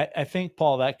 So I think,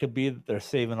 Paul, that could be that they're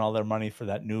saving all their money for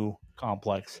that new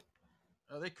complex.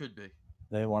 They could be.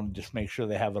 They want to just make sure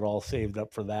they have it all saved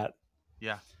up for that.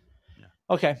 Yeah.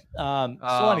 Okay.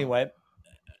 So anyway,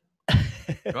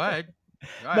 Go ahead.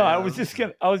 No, I was just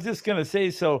gonna say.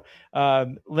 So,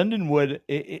 Lindenwood,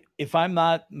 if I'm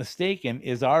not mistaken,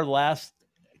 is our last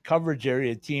coverage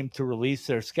area team to release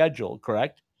their schedule.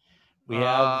 Correct? We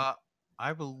have.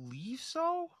 I believe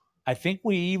so. I think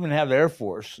we even have Air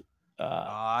Force.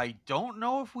 I don't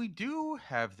know if we do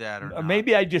have that or not.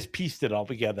 Maybe I just pieced it all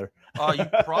together. You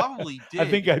probably did. I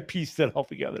think I pieced it all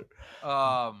together.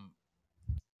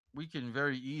 We can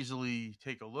very easily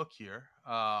take a look here.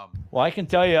 Well, I can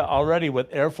tell you already, with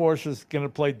Air Force is going to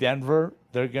play Denver.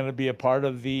 They're going to be a part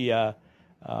of the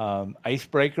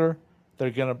icebreaker.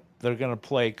 They're gonna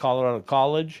play Colorado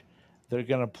College. They're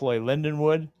going to play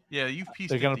Lindenwood. Yeah, you've pieced.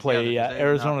 They're going to play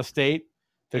Arizona State.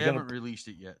 They haven't released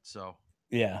it yet, so.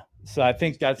 Yeah, so I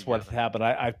think that's what happened.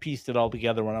 I pieced it all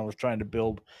together when I was trying to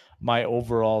build my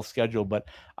overall schedule. But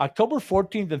October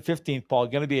 14th and 15th, Paul,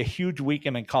 going to be a huge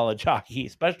weekend in college hockey,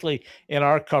 especially in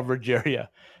our coverage area,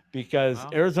 because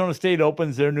Arizona State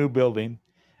opens their new building.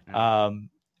 Yeah.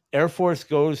 Air Force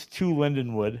goes to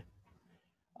Lindenwood.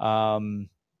 Trying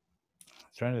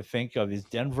to think of, is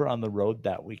Denver on the road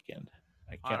that weekend?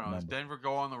 I can't remember. Does Denver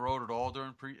go on the road at all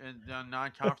during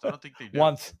non-conference? I don't think they do.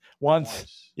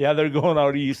 Once. Yeah, they're going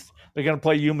out east. They're going to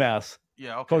play UMass.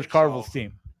 Yeah, okay. Coach Carvel's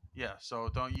team. Yeah,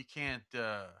 so you can't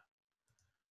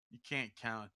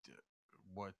count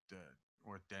what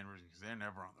Denver's, because they're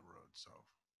never on the road. So.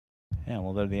 Yeah,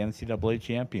 well, they're the NCAA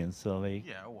champions, so they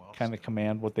kind of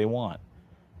command what they want.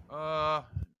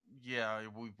 Yeah,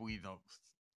 we don't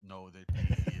know that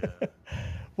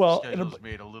the schedule's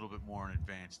made a little bit more in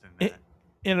advance than that.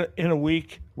 In a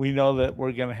week, we know that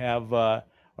we're going to have,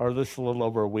 or this a little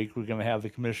over a week, we're going to have the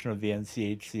commissioner of the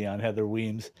NCHC on, Heather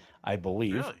Weems, I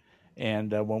believe. Really?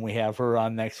 And when we have her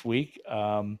on next week,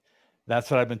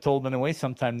 that's what I've been told anyway,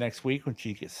 sometime next week when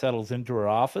she settles into her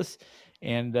office.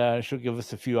 And she'll give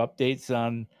us a few updates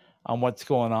on what's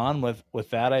going on with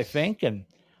that, I think, and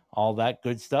all that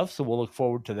good stuff. So we'll look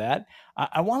forward to that.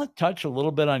 I want to touch a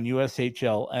little bit on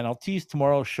USHL, and I'll tease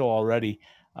tomorrow's show already.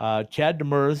 Chad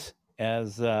Demers,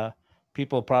 as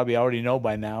people probably already know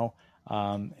by now,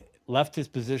 left his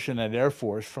position at Air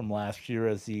Force from last year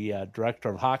as the director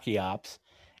of hockey ops,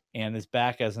 and is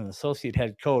back as an associate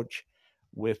head coach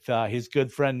with his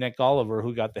good friend Nick Oliver,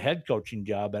 who got the head coaching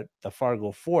job at the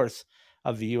Fargo Force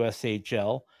of the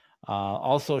USHL.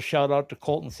 Also, shout out to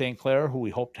Colton St. Clair, who we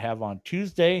hope to have on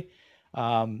Tuesday,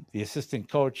 the assistant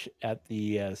coach at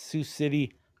the Sioux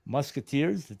City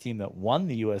Musketeers, the team that won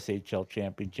the USHL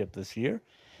championship this year.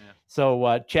 Yeah.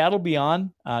 So Chad will be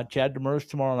on, Chad Demers,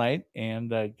 tomorrow night, and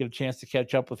get a chance to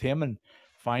catch up with him and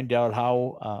find out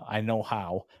how, I know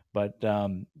how, but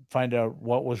find out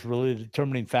what was really the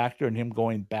determining factor in him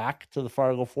going back to the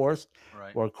Fargo Force.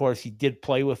 Right. Where, of course, he did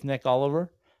play with Nick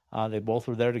Oliver. They both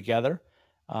were there together.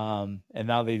 And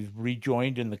now they've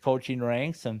rejoined in the coaching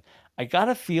ranks. And I got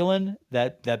a feeling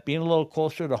that being a little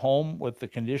closer to home with the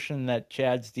condition that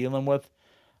Chad's dealing with,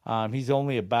 he's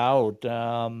only about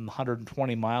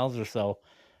 120 miles or so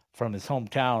from his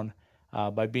hometown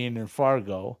by being in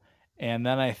Fargo. And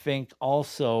then I think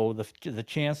also the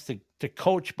chance to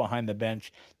coach behind the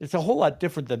bench, it's a whole lot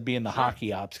different than being the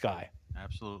hockey ops guy.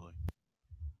 Absolutely.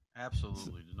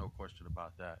 There's no question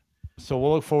about that. So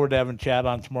we'll look forward to having Chad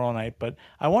on tomorrow night. But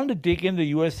I wanted to dig into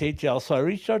USHL, so I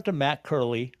reached out to Matt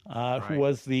Curley, who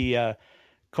was the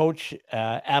coach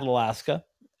at Alaska,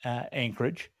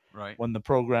 Anchorage, when the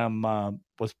program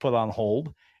was put on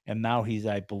hold. And now he's,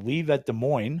 I believe, at Des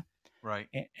Moines. Right.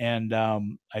 And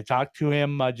I talked to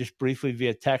him just briefly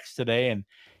via text today, and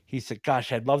he said,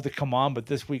 gosh, I'd love to come on, but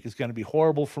this week is going to be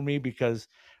horrible for me because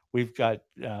we've got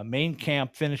main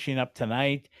camp finishing up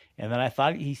tonight. And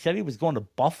then he said he was going to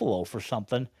Buffalo for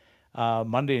something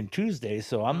Monday and Tuesday.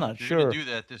 So I'm not sure. If you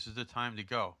do that, this is the time to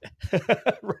go.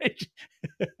 Right.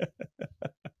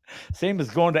 Same as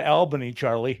going to Albany,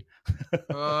 Charlie.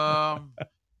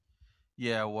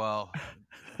 Yeah, well,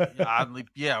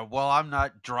 I'm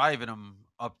not driving them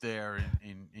up there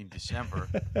in December.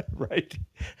 Right.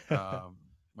 I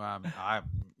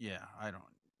don't.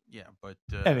 Yeah, but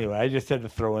anyway, I just had to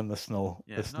throw in the snow.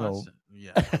 Yeah, the snow.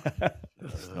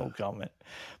 The snow comment.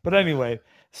 But anyway,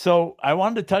 so I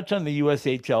wanted to touch on the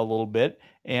USHL a little bit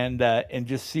and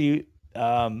just see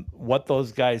what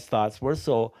those guys' thoughts were.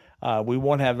 So we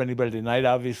won't have anybody tonight,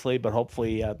 obviously, but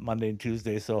hopefully Monday and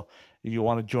Tuesday. So you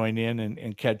want to join in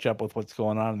and catch up with what's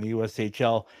going on in the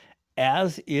USHL,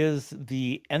 as is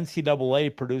the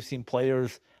NCAA producing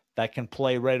players that can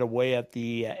play right away at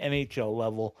the NHL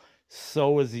level.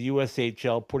 So is the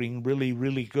USHL putting really,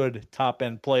 really good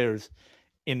top-end players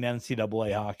in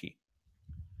NCAA hockey.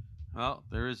 Well,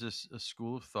 there is a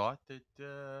school of thought that,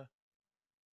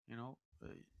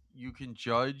 you can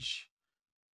judge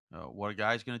what a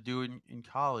guy's going to do in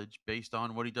college based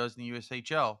on what he does in the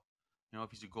USHL.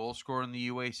 If he's a goal scorer in the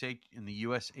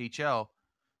USHL,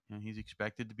 he's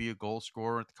expected to be a goal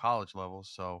scorer at the college level.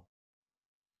 So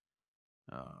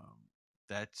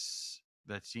that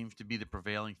seems to be the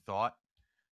prevailing thought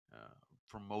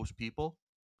for most people.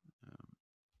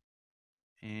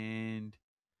 And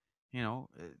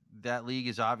that league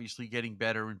is obviously getting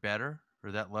better and better,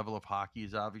 or that level of hockey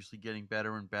is obviously getting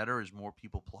better and better as more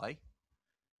people play.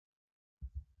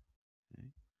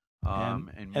 And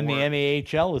more, the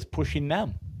NAHL is pushing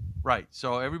them. Right.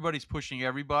 So everybody's pushing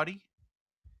everybody,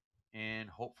 and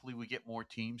hopefully we get more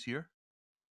teams here.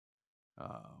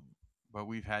 But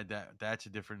we've had that. That's a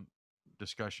different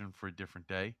discussion for a different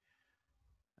day.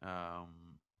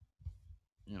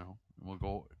 We'll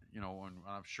go, and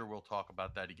I'm sure we'll talk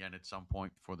about that again at some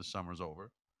point before the summer's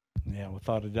over. Yeah,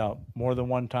 without a doubt. More than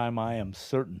one time, I am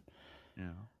certain.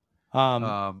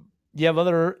 Yeah. You have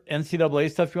other NCAA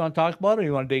stuff you want to talk about, or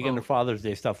you want to dig into Father's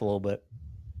Day stuff a little bit?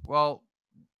 Well,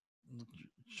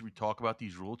 should we talk about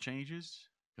these rule changes?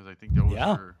 Because I think those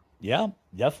are... Yeah,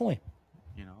 definitely.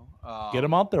 Get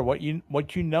them out there. What you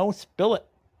know, spill it.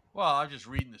 Well, I'm just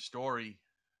reading the story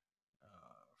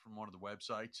from one of the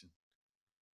websites, and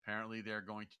apparently they're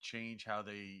going to change how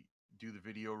they do the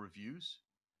video reviews.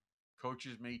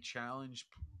 Coaches may challenge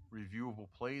reviewable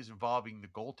plays involving the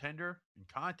goaltender in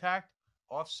contact,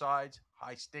 offsides,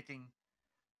 high sticking,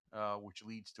 which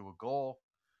leads to a goal.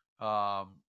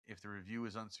 If the review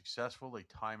is unsuccessful, a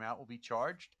timeout will be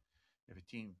charged. If a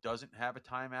team doesn't have a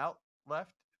timeout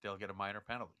left, they'll get a minor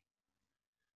penalty.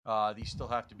 These still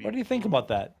have to be... What do you think about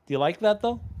that? Do you like that,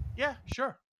 though? Yeah,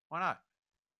 sure. Why not?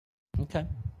 Okay.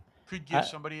 Could give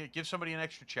somebody an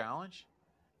extra challenge.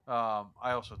 I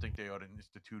also think they ought to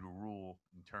institute a rule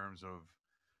in terms of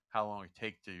how long it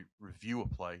takes to review a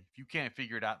play. If you can't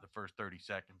figure it out in the first 30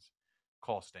 seconds,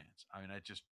 call stands. I mean,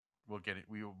 we'll get it.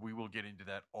 We will get into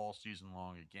that all season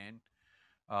long again.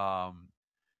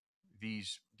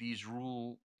 These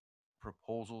rule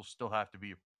proposals still have to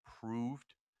be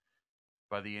approved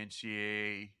by the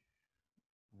NCAA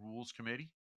Rules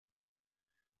Committee.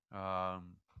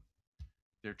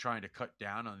 They're trying to cut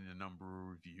down on the number of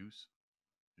reviews.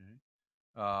 Okay.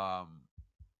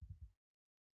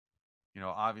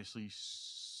 Obviously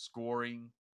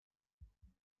scoring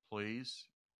plays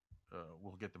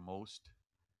will get the most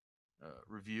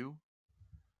review.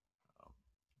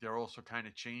 They're also kind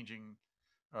of changing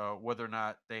whether or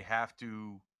not they have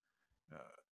to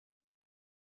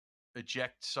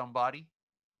eject somebody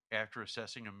after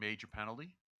assessing a major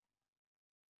penalty.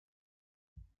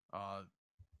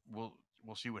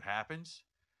 We'll see what happens.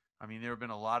 I mean, there have been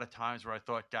a lot of times where I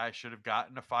thought guys should have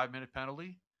gotten a 5-minute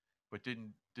penalty, but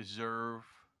didn't deserve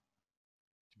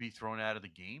to be thrown out of the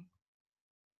game.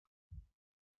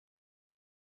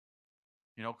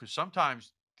 Because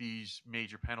sometimes these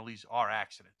major penalties are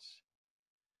accidents.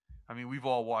 I mean, we've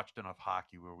all watched enough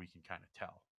hockey where we can kind of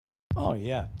tell. Oh,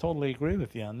 yeah. Totally agree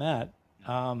with you on that.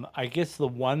 I guess the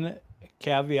one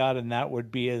caveat in that would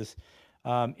be it's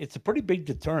a pretty big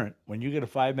deterrent when you get a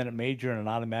 5-minute major and an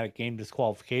automatic game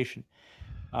disqualification,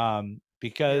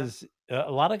 because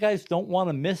a lot of guys don't want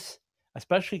to miss,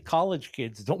 especially college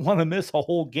kids, don't want to miss a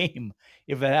whole game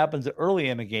if it happens early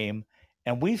in a game.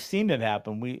 And we've seen it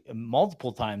happen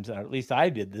multiple times, or at least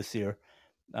I did this year.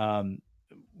 Let's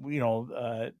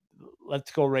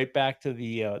go right back to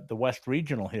the West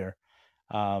Regional here.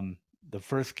 The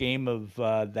first game of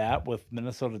that with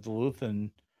Minnesota Duluth and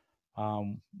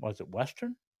was it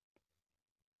Western?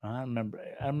 I don't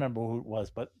remember who it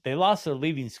was, but they lost their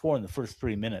leading score in the first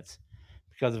 3 minutes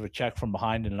because of a check from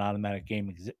behind in an automatic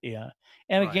game.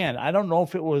 And again, I don't know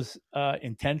if it was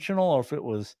intentional or if it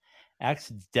was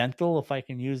accidental, if I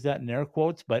can use that in air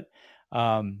quotes, but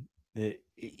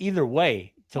either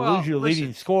way, lose your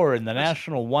leading scorer in the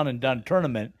national one and done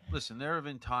tournament. Listen, there have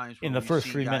been times in the first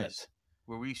 3 minutes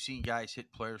where we've seen guys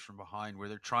hit players from behind where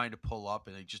they're trying to pull up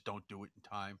and they just don't do it in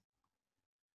time,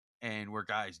 and where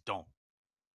guys don't.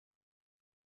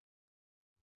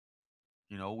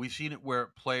 We've seen it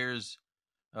where players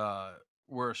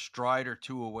were a stride or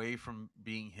two away from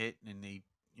being hit, and they,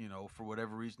 for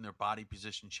whatever reason, their body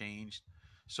position changed.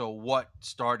 So what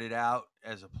started out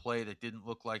as a play that didn't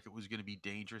look like it was going to be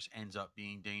dangerous ends up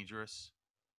being dangerous.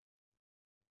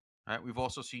 All right? We've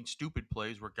also seen stupid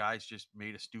plays where guys just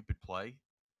made a stupid play,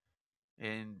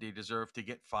 and they deserve to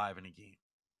get 5 in a game.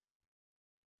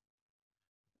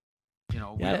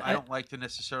 I don't like to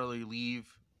necessarily leave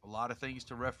a lot of things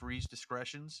to referees'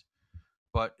 discretions,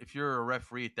 but if you're a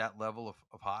referee at that level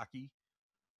of hockey,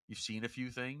 you've seen a few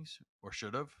things, or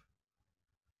should have,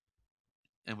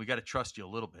 and we got to trust you a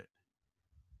little bit.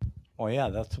 Oh yeah,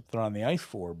 that's what they're on the ice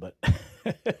for. But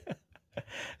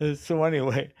so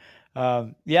anyway,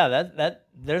 yeah, that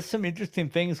there's some interesting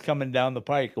things coming down the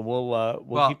pike, and we'll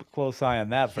Well, keep a close eye on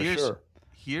that for sure.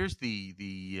 Here's the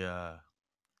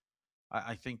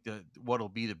I think what'll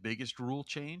be the biggest rule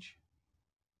change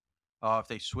if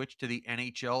they switch to the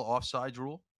NHL offsides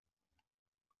rule,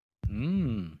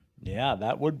 Yeah,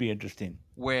 that would be interesting.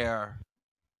 where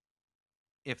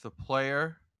if the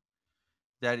player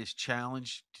that is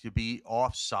challenged to be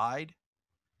offside,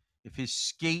 if his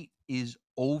skate is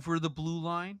over the blue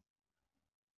line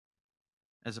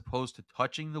as opposed to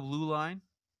touching the blue line,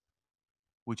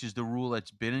 which is the rule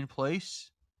that's been in place,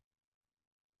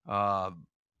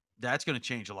 that's going to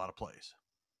change a lot of plays.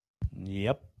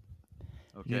 Yep.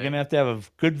 Okay. You're going to have a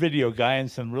good video guy and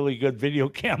some really good video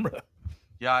camera.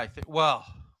 Yeah, I think. Well,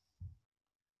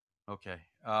 okay.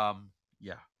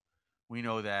 Yeah, we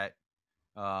know that,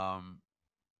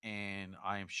 and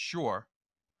I am sure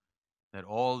that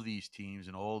all of these teams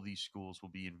and all of these schools will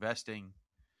be investing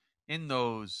in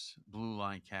those blue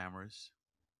line cameras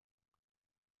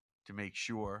to make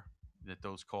sure that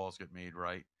those calls get made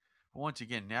right. But once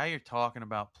again, now you're talking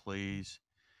about plays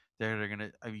that are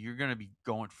gonna. You're gonna be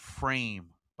going frame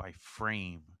by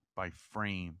frame by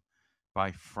frame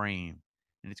by frame,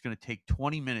 and it's going to take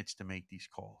 20 minutes to make these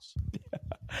calls.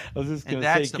 I was just going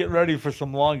to say, get ready for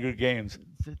some longer games.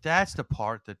 That's the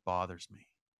part that bothers me.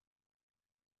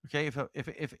 Okay,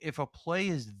 if a play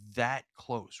is that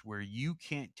close where you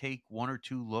can't take one or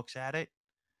two looks at it,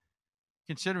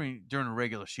 considering during a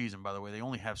regular season, by the way, they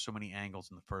only have so many angles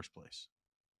in the first place.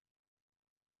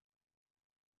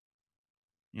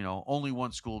 You know, only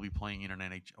one school will be playing in an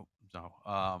NHL.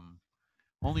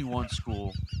 Only one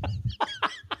school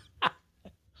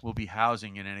will be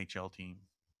housing an NHL team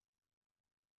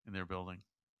in their building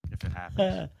if it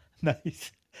happens.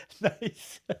 Nice.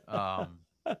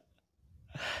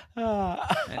 And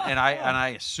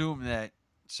I assume that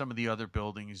some of the other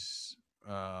buildings,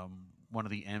 one of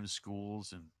the M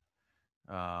schools and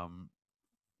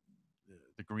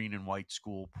the green and white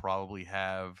school probably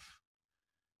have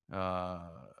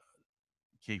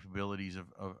capabilities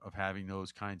of having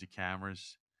those kinds of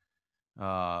cameras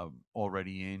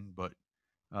already in, but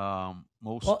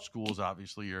most schools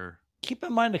obviously are. Keep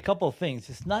in mind a couple of things.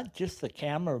 It's not just the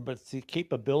camera, but it's the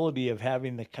capability of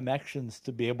having the connections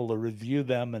to be able to review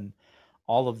them and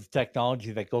all of the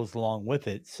technology that goes along with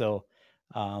it. So,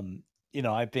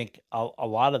 I think a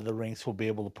lot of the rinks will be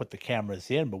able to put the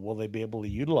cameras in, but will they be able to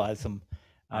utilize them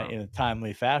in a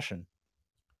timely fashion?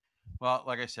 Well,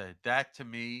 like I said, that to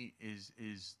me is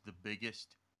the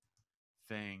biggest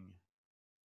thing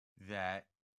that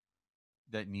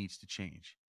needs to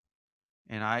change.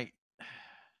 And I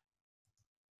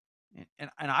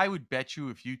would bet you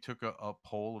if you took a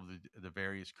poll of the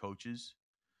various coaches,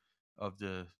 of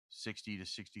the 60 to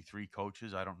 63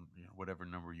 coaches, I don't, whatever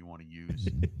number you want to use.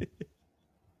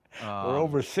 We're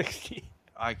over 60.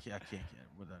 I can't get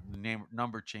the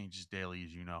number changes daily,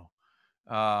 as you know.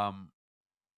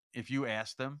 If you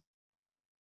ask them,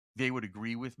 they would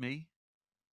agree with me,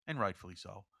 and rightfully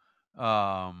so,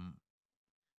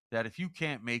 that if you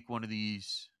can't make one of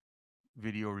these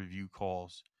video review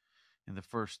calls in the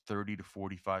first 30 to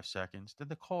 45 seconds, then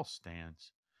the call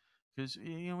stands. Because,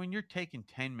 when you're taking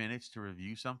 10 minutes to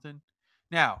review something.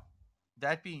 Now,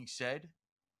 that being said,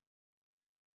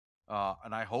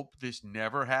 and I hope this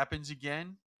never happens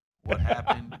again. What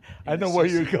happened? I know where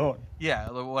you're going.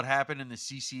 Yeah, what happened in the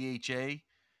CCHA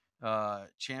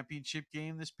championship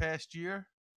game this past year.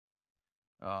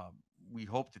 We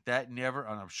hope that never,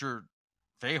 and I'm sure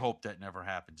they hope that never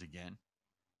happens again.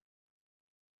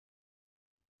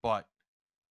 But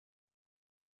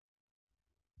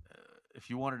if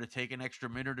you wanted to take an extra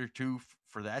minute or two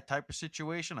for that type of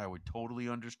situation, I would totally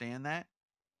understand that.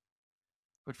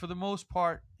 But for the most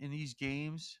part, in these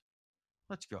games,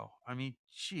 let's go. I mean,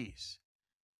 jeez.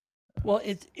 Well,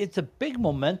 it's a big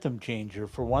momentum changer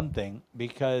for one thing,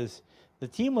 because the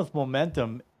team with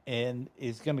momentum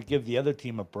is going to give the other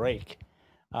team a break.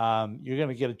 You're going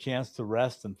to get a chance to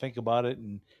rest and think about it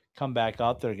and come back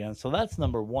out there again. So that's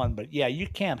number one. But yeah, you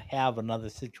can't have another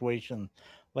situation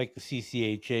like the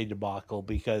CCHA debacle,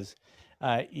 because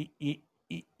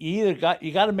you got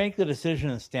to make the decision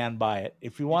and stand by it.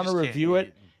 If you want to review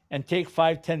it and take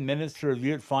 5-10 minutes to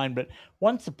review it, fine. But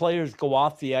once the players go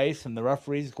off the ice and the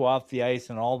referees go off the ice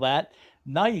and all that,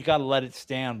 now you got to let it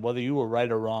stand, whether you were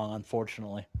right or wrong,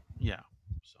 unfortunately. Yeah.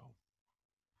 So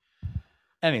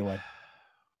anyway,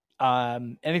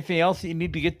 anything else that you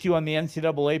need to get to on the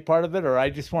NCAA part of it? Or I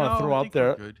just want to throw out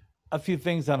there a few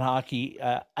things on hockey.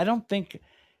 I don't think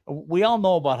we all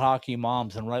know about hockey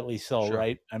moms, and rightly so, Sure.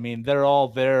 right? I mean, they're all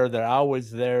there. They're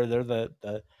always there. They're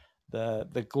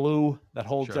the glue that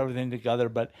holds Sure. everything together.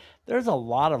 But there's a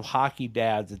lot of hockey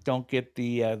dads that don't get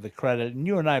the credit, and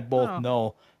you and I both Oh,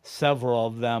 know several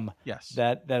of them yes.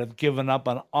 that have given up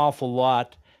an awful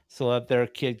lot so that their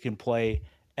kid can play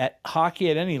at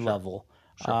hockey at any Sure. level.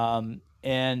 Sure.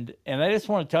 And I just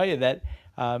want to tell you that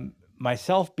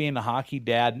myself being a hockey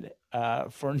dad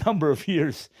for a number of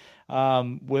years,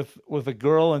 with a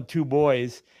girl and two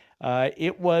boys,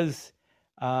 it was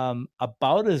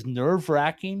about as nerve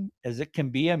wracking as it can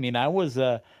be. I mean, I was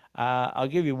I'll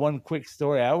give you one quick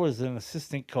story. I was an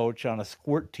assistant coach on a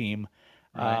squirt team.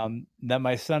 Right. Then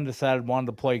my son decided wanted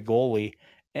to play goalie,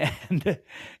 and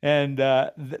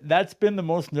that's been the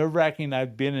most nerve wracking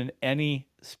I've been in any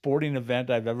sporting event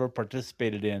I've ever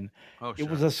participated in. Oh, It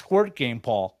was sure. a squirt game,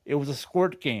 Paul. It was a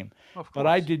squirt game. Of But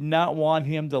I course. did not want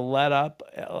him to let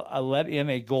in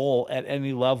a goal at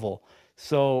any level.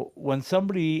 So when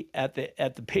somebody at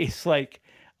the pace like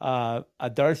a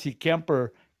Darcy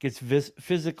Kemper gets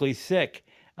physically sick,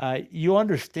 you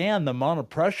understand the amount of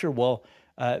pressure. Well,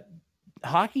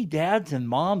 hockey dads and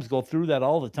moms go through that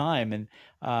all the time, and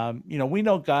we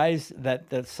know guys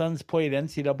that sons played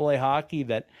NCAA hockey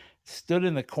that stood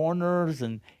in the corners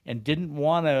and didn't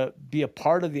want to be a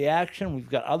part of the action. We've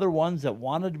got other ones that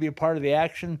wanted to be a part of the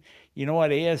action. At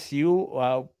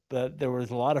ASU, there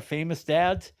was a lot of famous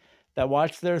dads that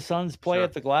watched their sons play Sure.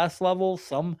 at the glass level.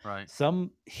 Right.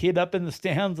 Some hid up in the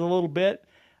stands a little bit.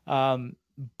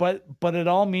 But it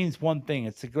all means one thing.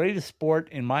 It's the greatest sport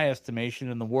in my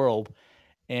estimation in the world,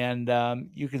 and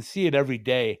you can see it every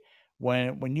day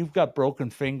when you've got broken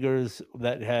fingers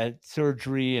that had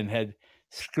surgery and had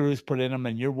screws put in them,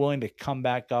 and you're willing to come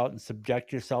back out and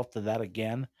subject yourself to that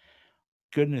again.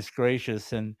 Goodness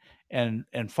gracious. And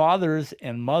fathers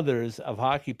and mothers of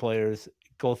hockey players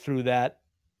go through that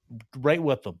right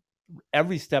with them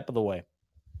every step of the way.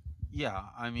 Yeah.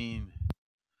 I mean,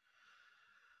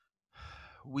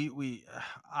 we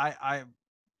I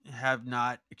have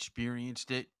not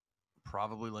experienced it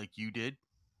probably like you did.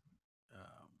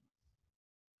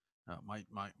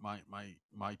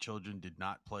 My children did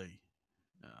not play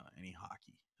any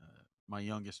hockey. My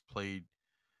youngest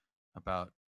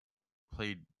about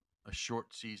played a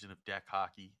short season of deck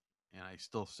hockey, and I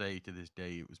still say to this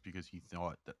day it was because he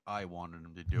thought that I wanted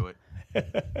him to do it.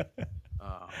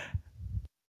 Um,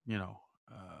 you know,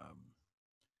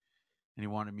 and he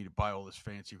wanted me to buy all this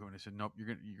fancy equipment. I said, nope,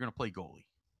 you're gonna play goalie.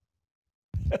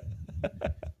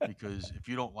 Because if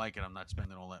you don't like it, I'm not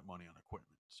spending all that money on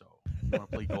equipment. So if you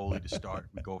want to play goalie to start,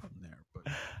 we go from there. But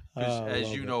because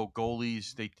as you know,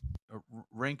 goalies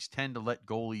rinks tend to let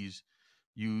goalies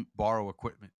you borrow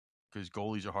equipment because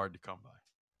goalies are hard to come by.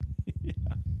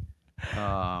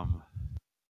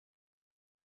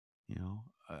 Yeah.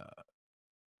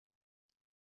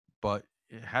 But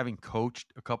having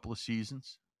coached a couple of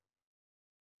seasons,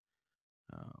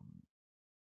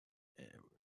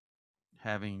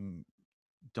 having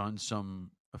done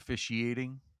some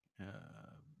officiating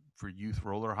for youth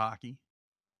roller hockey,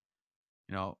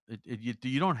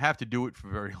 you don't have to do it for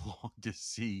very long to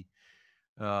see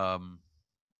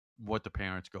what the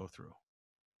parents go through.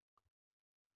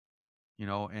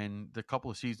 And the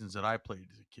couple of seasons that I played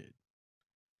as a kid,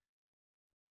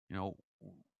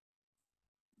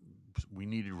 we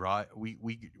needed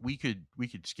we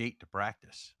could skate to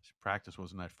practice. Practice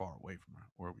wasn't that far away from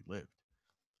where we lived,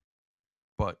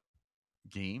 but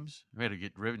games we had to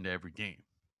get driven to every game.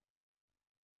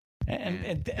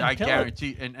 And I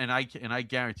guarantee, and I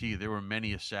guarantee you, there were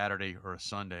many a Saturday or a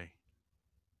Sunday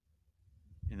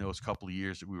in those couple of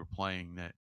years that we were playing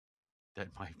that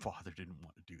my father didn't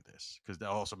want to do this because that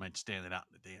also meant standing out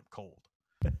in the damn cold.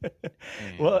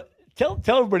 Well, tell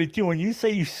everybody too. When you say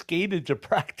you skated to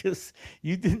practice,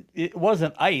 you didn't. It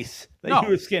wasn't ice that No. you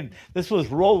were skating. This was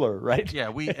roller, right? Yeah,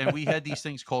 we had these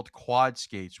things called quad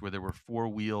skates where there were four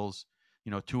wheels.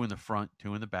 2 in the front,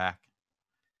 2 in the back.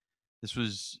 This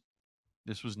was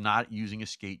not using a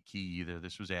skate key either.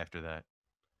 This was after that.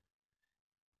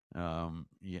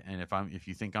 Yeah, and if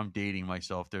you think I'm dating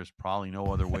myself, there's probably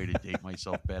no other way to date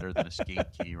myself better than a skate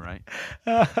key, right?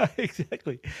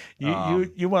 Exactly.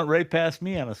 You went right past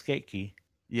me on a skate key.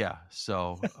 Yeah.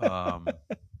 So,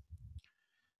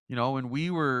 and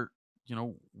we were,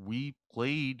 we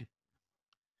played.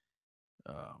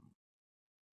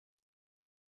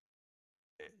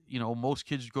 Most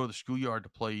kids go to the schoolyard to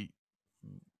play,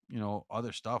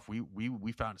 other stuff.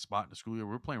 We found a spot in the schoolyard.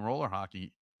 We were playing roller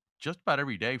hockey just about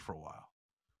every day for a while.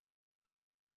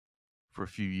 For a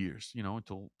few years,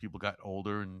 until people got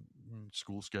older and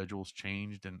school schedules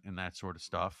changed and that sort of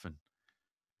stuff. And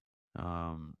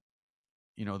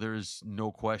There is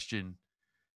no question.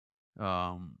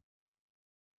 I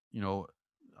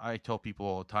tell people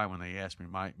all the time when they ask me,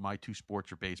 my two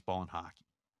sports are baseball and hockey.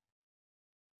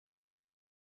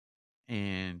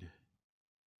 And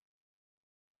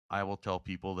I will tell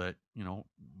people that,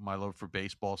 my love for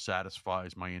baseball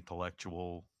satisfies my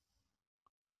intellectual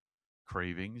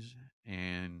cravings,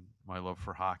 and my love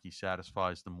for hockey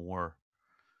satisfies the more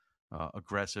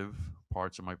aggressive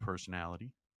parts of my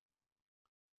personality.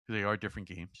 They are different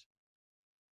games.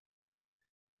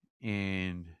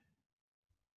 And,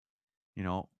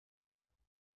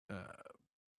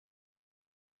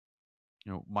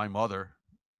 my mother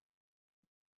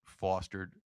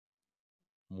fostered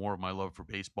more of my love for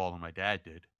baseball than my dad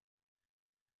did.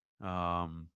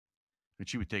 And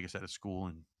she would take us out of school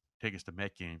and take us to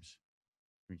Met games,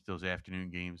 those afternoon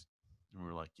games. And we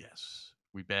were like, yes,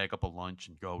 we bag up a lunch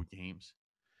and go games.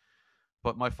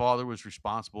 But my father was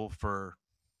responsible for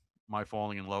my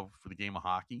falling in love for the game of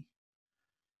hockey,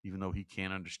 even though he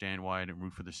can't understand why I didn't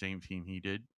root for the same team he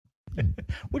did.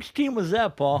 Which team was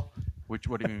that, Paul? What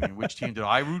do you mean? Which team did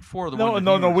I root for?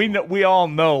 No. We all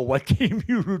know what team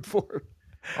you root for.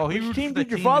 Oh, which team did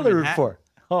your father root for?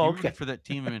 Oh, okay. He rooted for that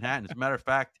team in Manhattan. As a matter of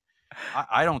fact,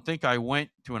 I don't think I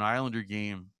went to an Islander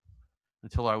game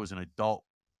until I was an adult.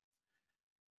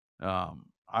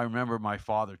 I remember my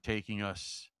father taking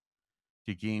us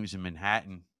to games in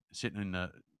Manhattan, sitting in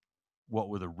what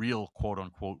were the real quote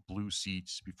unquote blue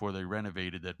seats before they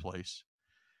renovated that place.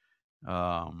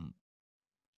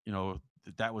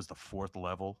 That was the fourth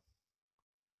level.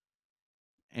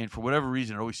 And for whatever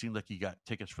reason, it always seemed like he got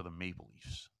tickets for the Maple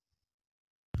Leafs.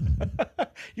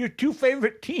 Your two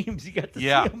favorite teams, you got to see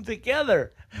them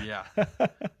together. Yeah.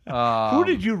 Who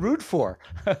did you root for?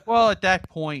 Well, at that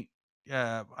point,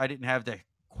 I didn't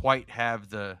quite have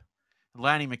the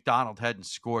Lanny McDonald hadn't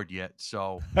scored yet,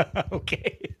 so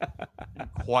okay.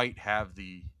 Didn't quite have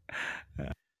the.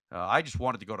 I just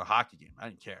wanted to go to a hockey game. I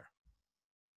didn't care.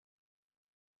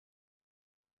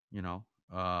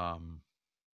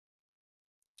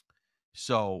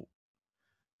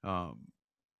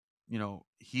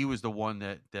 He was the one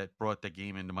that brought the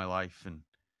game into my life, and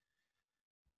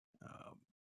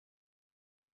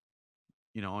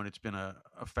and it's been a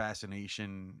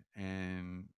fascination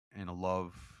and a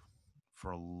love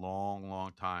for a long,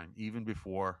 long time, even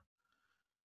before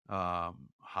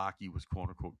hockey was quote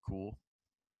unquote cool.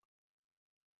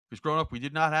 Because growing up, we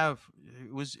did not have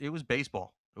it was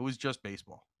baseball. It was just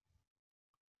baseball.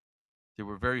 There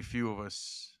were very few of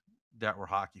us that were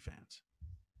hockey fans.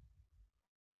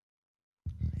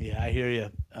 Yeah, I hear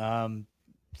you.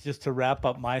 Just to wrap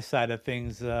up my side of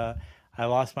things, I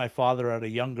lost my father at a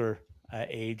younger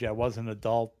age. I was an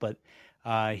adult, but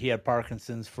he had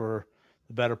Parkinson's for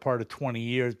the better part of 20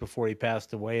 years before he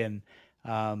passed away. And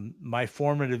my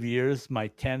formative years, my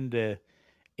 10 to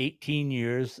 18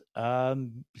 years,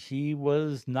 he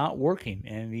was not working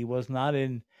and he was not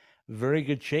in very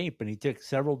good shape, and he took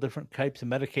several different types of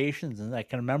medications. And I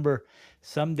can remember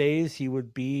some days he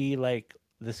would be like,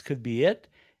 this could be it.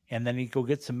 And then he'd go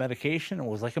get some medication. It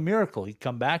was like a miracle. He'd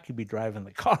come back, he'd be driving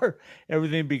the car,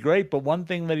 everything would be great. But one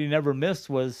thing that he never missed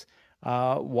was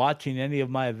watching any of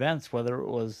my events, whether it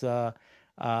was a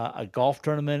golf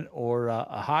tournament or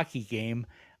a hockey game.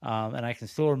 And I can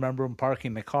still remember him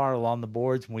parking the car along the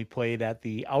boards when we played at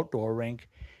the outdoor rink,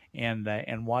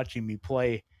 and watching me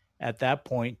play at that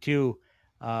point too,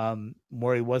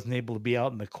 where he wasn't able to be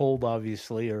out in the cold,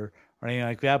 obviously, or anything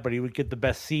like that. But he would get the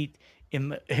best seat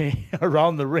in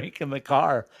around the rink in the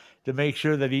car to make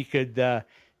sure that he could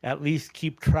at least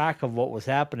keep track of what was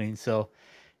happening. So,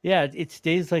 yeah, it's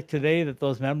days like today that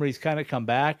those memories kind of come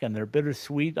back, and they're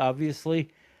bittersweet,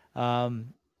 obviously.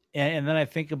 And then I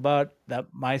think about that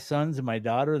my sons and my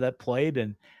daughter that played,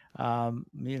 and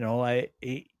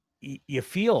you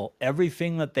feel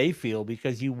everything that they feel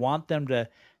because you want them to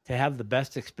have the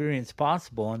best experience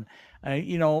possible.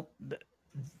 And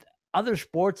other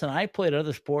sports, and I played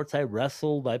other sports. I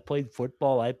wrestled, I played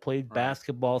football, I played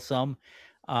basketball some.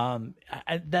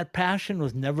 That passion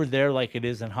was never there like it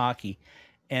is in hockey.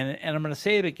 And I'm going to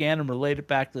say it again and relate it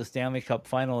back to the Stanley Cup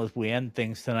final as we end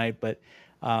things tonight. But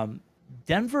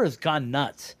Denver has gone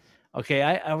nuts. Okay,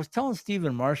 I was telling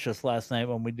Stephen Marshus last night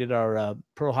when we did our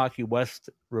Pro Hockey West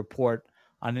report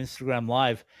on Instagram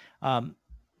Live.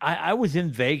 I was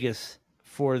in Vegas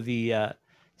for the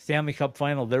Stanley Cup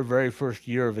final, their very first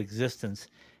year of existence.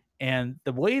 And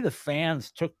the way the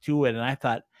fans took to it, and I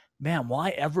thought, man, will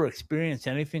I ever experience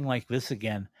anything like this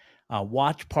again?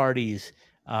 Watch parties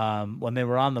when they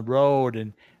were on the road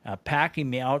and packing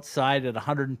the outside at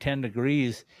 110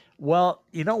 degrees. Well,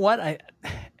 you know what?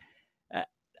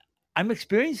 I'm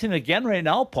experiencing it again right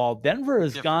now, Paul. Denver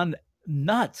has Different. gone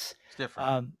nuts. It's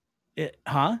different.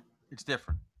 Huh? It's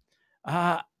different.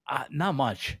 Not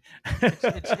much.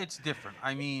 It's different.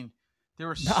 I mean, there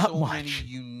are Not so many much.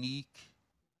 unique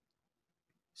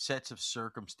sets of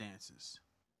circumstances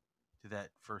to that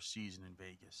first season in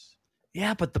Vegas.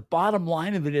 Yeah, but the bottom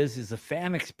line of it is the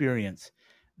fan experience.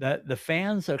 The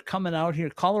fans are coming out here.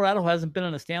 Colorado hasn't been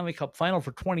in a Stanley Cup final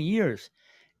for 20 years.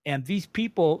 And these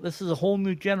people, this is a whole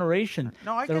new generation.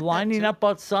 No, I They're get that lining too. up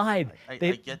outside. I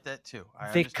They get that too.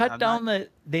 they cut down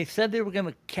they said they were going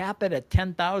to cap it at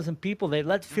 10,000 people. They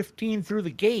let 15 through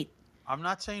the gate. I'm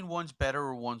not saying one's better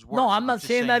or one's worse. No, I'm not just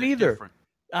saying that they're either. different.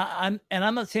 I'm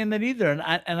not saying that either.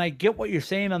 And I get what you're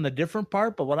saying on the different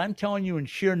part, but what I'm telling you in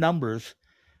sheer numbers,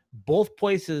 both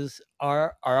places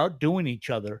are outdoing each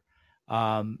other.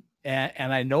 And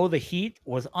I know the heat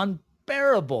was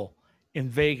unbearable in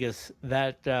Vegas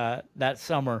that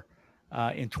summer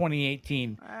in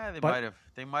 2018.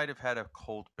 They might have had a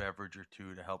cold beverage or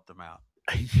two to help them out.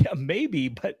 Yeah, maybe,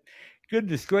 but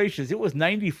goodness gracious, it was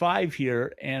 95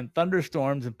 here and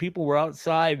thunderstorms, and people were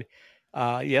outside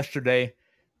yesterday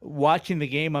watching the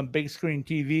game on big screen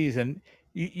TVs. And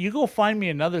you go find me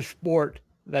another sport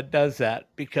that does that,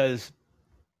 because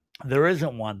there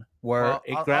isn't one where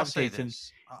it gravitates in.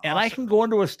 And I can go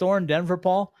into a store in Denver,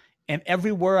 Paul, and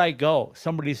everywhere I go,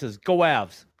 somebody says, "Go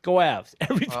Avs, go Avs."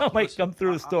 Every time I come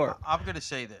through a store. I'm going to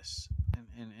say this,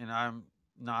 and I'm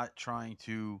not trying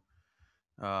to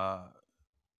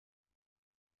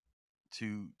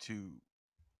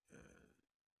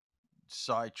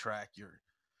sidetrack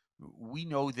we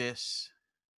know this.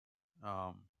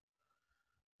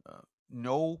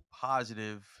 No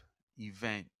positive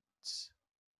events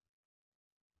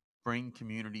bring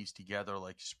communities together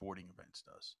like sporting events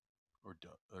does or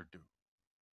do.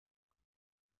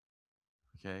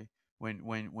 Okay,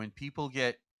 when people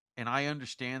get, and I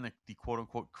understand the quote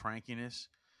unquote crankiness.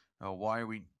 Why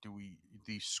do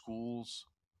these schools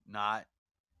not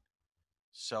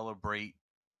celebrate,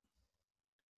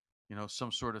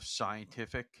 some sort of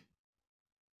scientific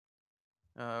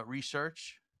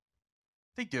research?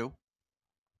 They do,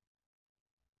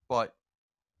 but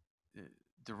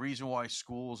the reason why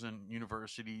schools and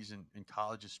universities and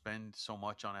colleges spend so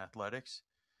much on athletics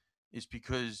is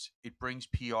because it brings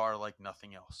PR like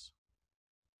nothing else.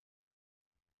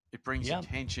 It brings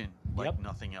attention like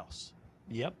nothing else.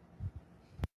 Yep.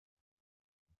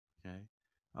 Okay.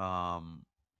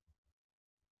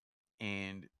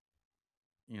 And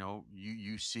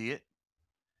you see it.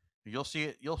 You'll see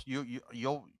it.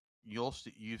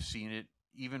 You've seen it,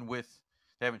 even with,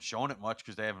 they haven't shown it much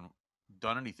because they haven't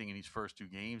done anything in these first two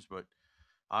games, but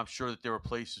I'm sure that there were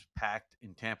places packed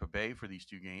in Tampa Bay for these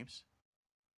two games.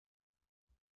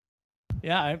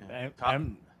 Yeah,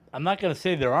 I'm not going to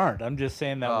say there aren't. I'm just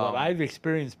saying that what I've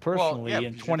experienced personally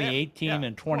in 2018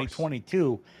 and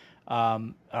 2022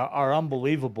 are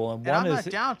unbelievable. And I'm is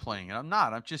not downplaying it. I'm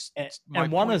not. I'm just.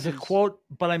 And one is a quote,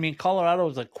 but I mean, Colorado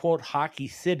is a quote hockey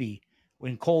city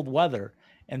in cold weather,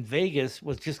 and Vegas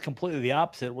was just completely the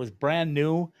opposite. It was brand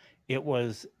new. It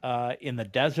was in the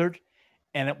desert,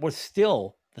 and it was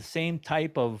still the same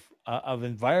type of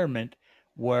environment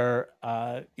where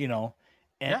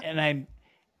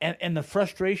and the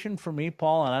frustration for me,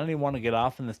 Paul, and I don't even want to get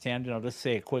off in this tangent, I'll just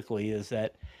say it quickly, is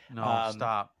that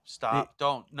stop.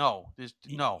 Don't. No.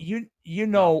 No. You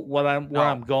know what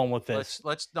I'm going with this.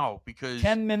 Let's no, because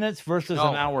 10 minutes versus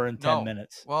an hour and 10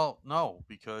 minutes. Well, no,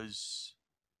 because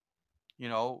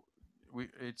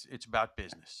it's about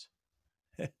business.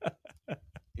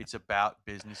 It's about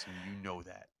business, and you know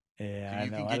that. Yeah, so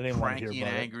you can get cranky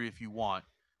and angry if you want.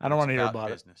 I don't want to hear about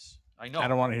business. I know. I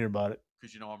don't want to hear about it.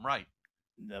 Because I'm right.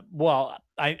 Well,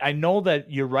 I know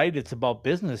that you're right. It's about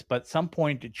business, but at some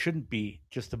point it shouldn't be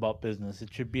just about business.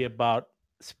 It should be about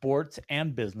sports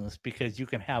and business, because you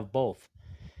can have both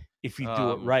if you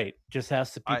do it right. Just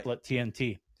ask the people at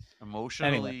TNT.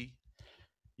 Emotionally, anyway.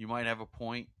 You might have a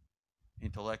point.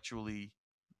 Intellectually,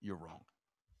 you're wrong.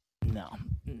 No.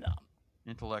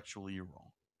 Intellectually, you're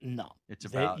wrong. No. It's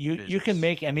about you can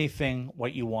make anything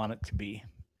what you want it to be.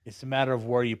 It's a matter of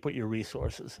where you put your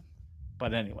resources.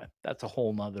 But anyway, that's a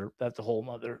whole nother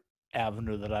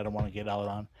avenue that I don't want to get out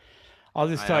on. I'll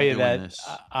just tell you that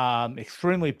I'm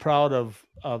extremely proud of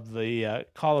the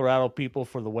Colorado people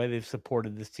for the way they've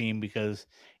supported this team, because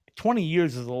 20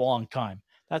 years is a long time.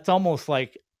 That's almost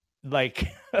like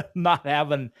not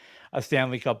having a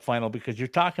Stanley Cup final, because you're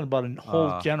talking about a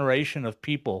whole generation of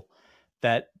people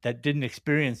that didn't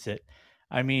experience it.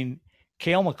 I mean,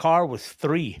 Cale Makar was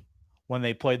 3 when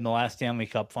they played in the last Stanley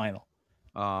Cup final.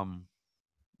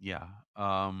 Yeah.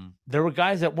 There were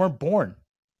guys that weren't born.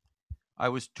 I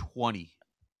was 20.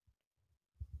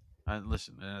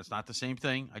 Listen, it's not the same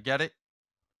thing. I get it.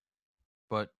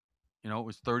 But, it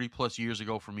was 30 plus years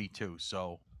ago for me too.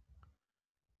 So,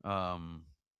 I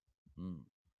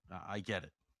get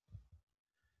it.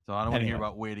 So I don't want to hear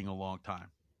about waiting a long time.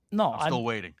 No, I'm still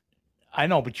waiting. I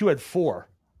know, but you had 4.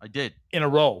 I did. In a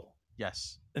row.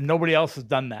 Yes. And nobody else has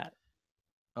done that.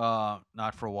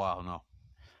 Not for a while, no.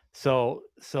 So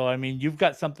I mean, you've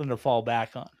got something to fall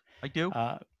back on. I do.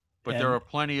 But there are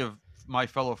plenty of my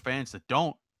fellow fans that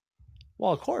don't.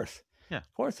 Well, of course. Yeah.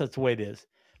 Of course, that's the way it is.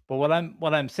 But what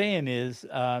I'm saying is,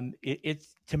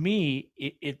 it's to me,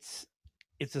 it's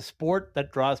a sport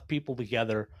that draws people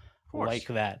together like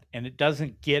that, and it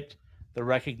doesn't get the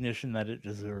recognition that it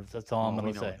deserves. That's all I'm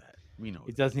going to say. We know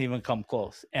it doesn't even come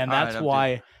close, and All that's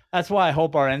right, why I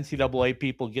hope our NCAA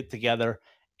people get together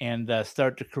and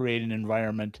start to create an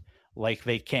environment like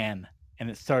they can, and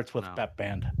it starts with Pep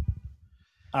Band.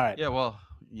 All right. Well,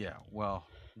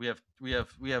 we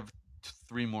have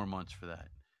 3 more months for that.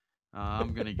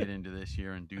 I'm going to get into this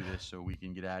here and do this so we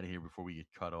can get out of here before we get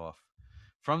cut off.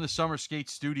 From the Summer Skate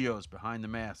Studios, Behind the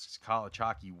Masks, College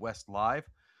Hockey West Live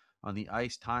on the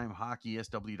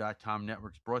IceTimeHockeySW.com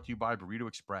networks, brought to you by Burrito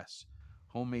Express.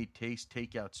 Homemade taste,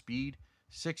 takeout speed,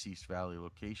 6 East Valley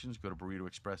locations. Go to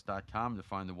burritoexpress.com to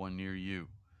find the one near you.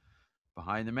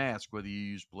 Behind the Mask, whether you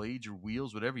use blades or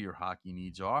wheels, whatever your hockey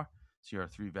needs are, see our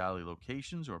 3 Valley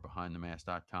locations or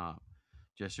behindthemask.com.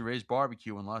 Jesse Ray's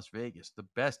Barbecue in Las Vegas, the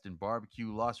best in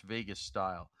barbecue Las Vegas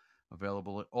style,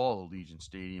 available at all Allegiant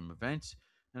Stadium events,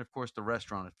 and of course the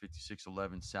restaurant at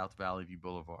 5611 South Valley View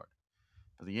Boulevard.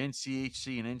 For the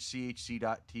NCHC and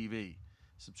NCHC.TV,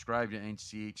 subscribe to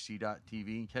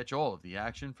NCHC.TV and catch all of the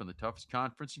action from the toughest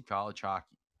conference in college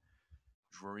hockey.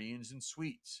 Drury Inns and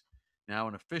Suites, now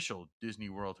an official Disney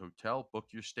World hotel. Book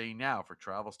your stay now for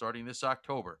travel starting this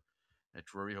October at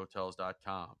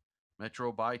druryhotels.com.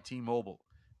 Metro by T-Mobile.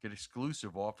 Get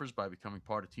exclusive offers by becoming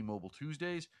part of T-Mobile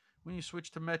Tuesdays when you switch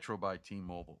to Metro by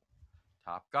T-Mobile.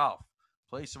 Top Golf.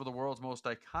 Play some of the world's most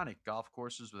iconic golf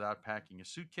courses without packing a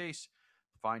suitcase.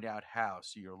 Find out how.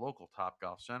 See your local Top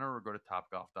Golf Center or go to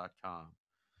topgolf.com.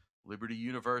 Liberty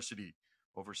University.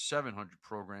 Over 700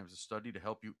 programs to study to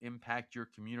help you impact your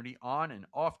community on and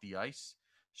off the ice.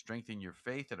 Strengthen your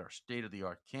faith at our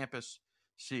state-of-the-art campus.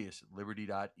 See us at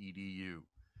liberty.edu.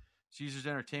 Caesars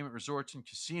Entertainment Resorts and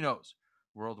Casinos.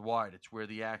 Worldwide, it's where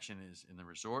the action is, in the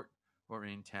resort or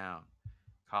in town.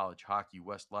 College Hockey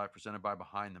West Live, presented by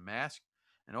Behind the Mask,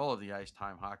 and all of the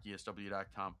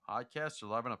IceTimeHockeySW.com podcasts are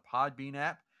live on a Podbean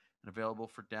app and available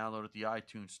for download at the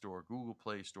iTunes Store, Google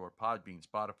Play Store, Podbean,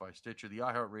 Spotify, Stitcher, the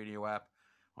iHeartRadio app,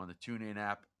 on the TuneIn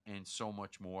app, and so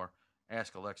much more.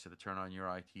 Ask Alexa to turn on your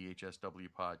ITHSW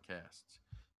podcasts.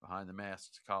 Behind the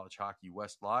Masks, College Hockey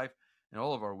West Live, and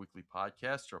all of our weekly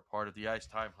podcasts are part of the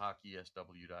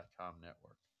IceTimeHockeySW.com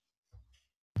network.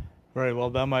 Very well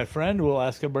done, my friend. We'll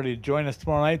ask everybody to join us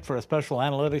tomorrow night for a special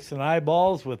Analytics and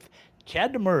Eyeballs with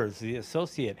Chad Demers, the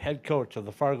associate head coach of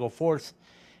the Fargo Force,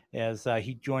 as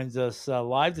he joins us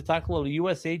live to talk a little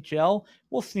USHL.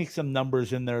 We'll sneak some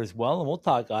numbers in there as well, and we'll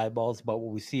talk eyeballs about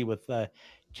what we see with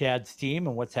Chad's team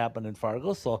and what's happened in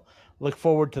Fargo. So look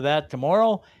forward to that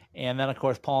tomorrow. And then, of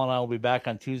course, Paul and I will be back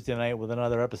on Tuesday night with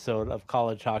another episode of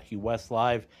College Hockey West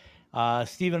Live.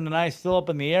 Stephen and I still up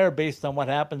in the air based on what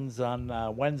happens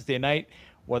on Wednesday night,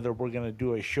 whether we're going to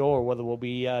do a show or whether we'll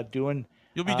be doing...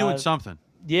 You'll be doing something.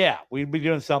 Yeah, we'll be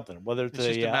doing something, whether it's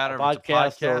just a matter of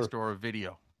podcast or a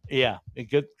video. Yeah, a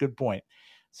good point.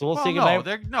 So we'll see. They're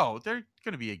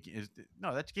going to be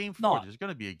that's game 4. There's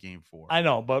going to be a game 4. I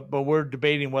know, but we're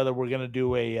debating whether we're going to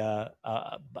do a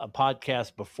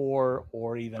podcast before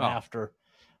or even after.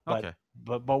 But, okay.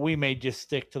 But we may just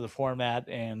stick to the format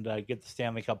and get the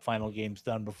Stanley Cup final games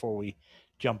done before we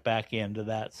jump back into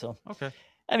that. So okay.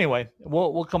 Anyway,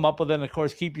 we'll come up with it. And of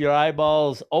course, keep your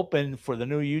eyeballs open for the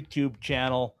new YouTube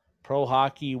channel, Pro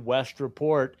Hockey West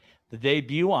Report. The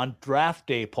debut on Draft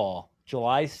Day, Paul.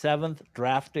 July 7th,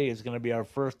 Draft Day is going to be our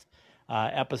first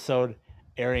episode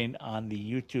airing on the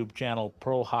YouTube channel,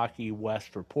 Pro Hockey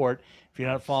West Report. If you're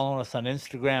not following us on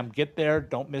Instagram, get there.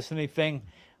 Don't miss anything.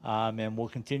 And we'll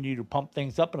continue to pump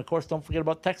things up. And, of course, don't forget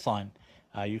about text line.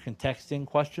 You can text in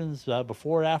questions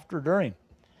before, after, during.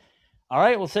 All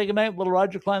right, we'll say goodnight. Little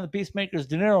Roger Klein, the Peacemakers.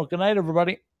 De Niro. Good night,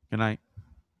 everybody. Good night.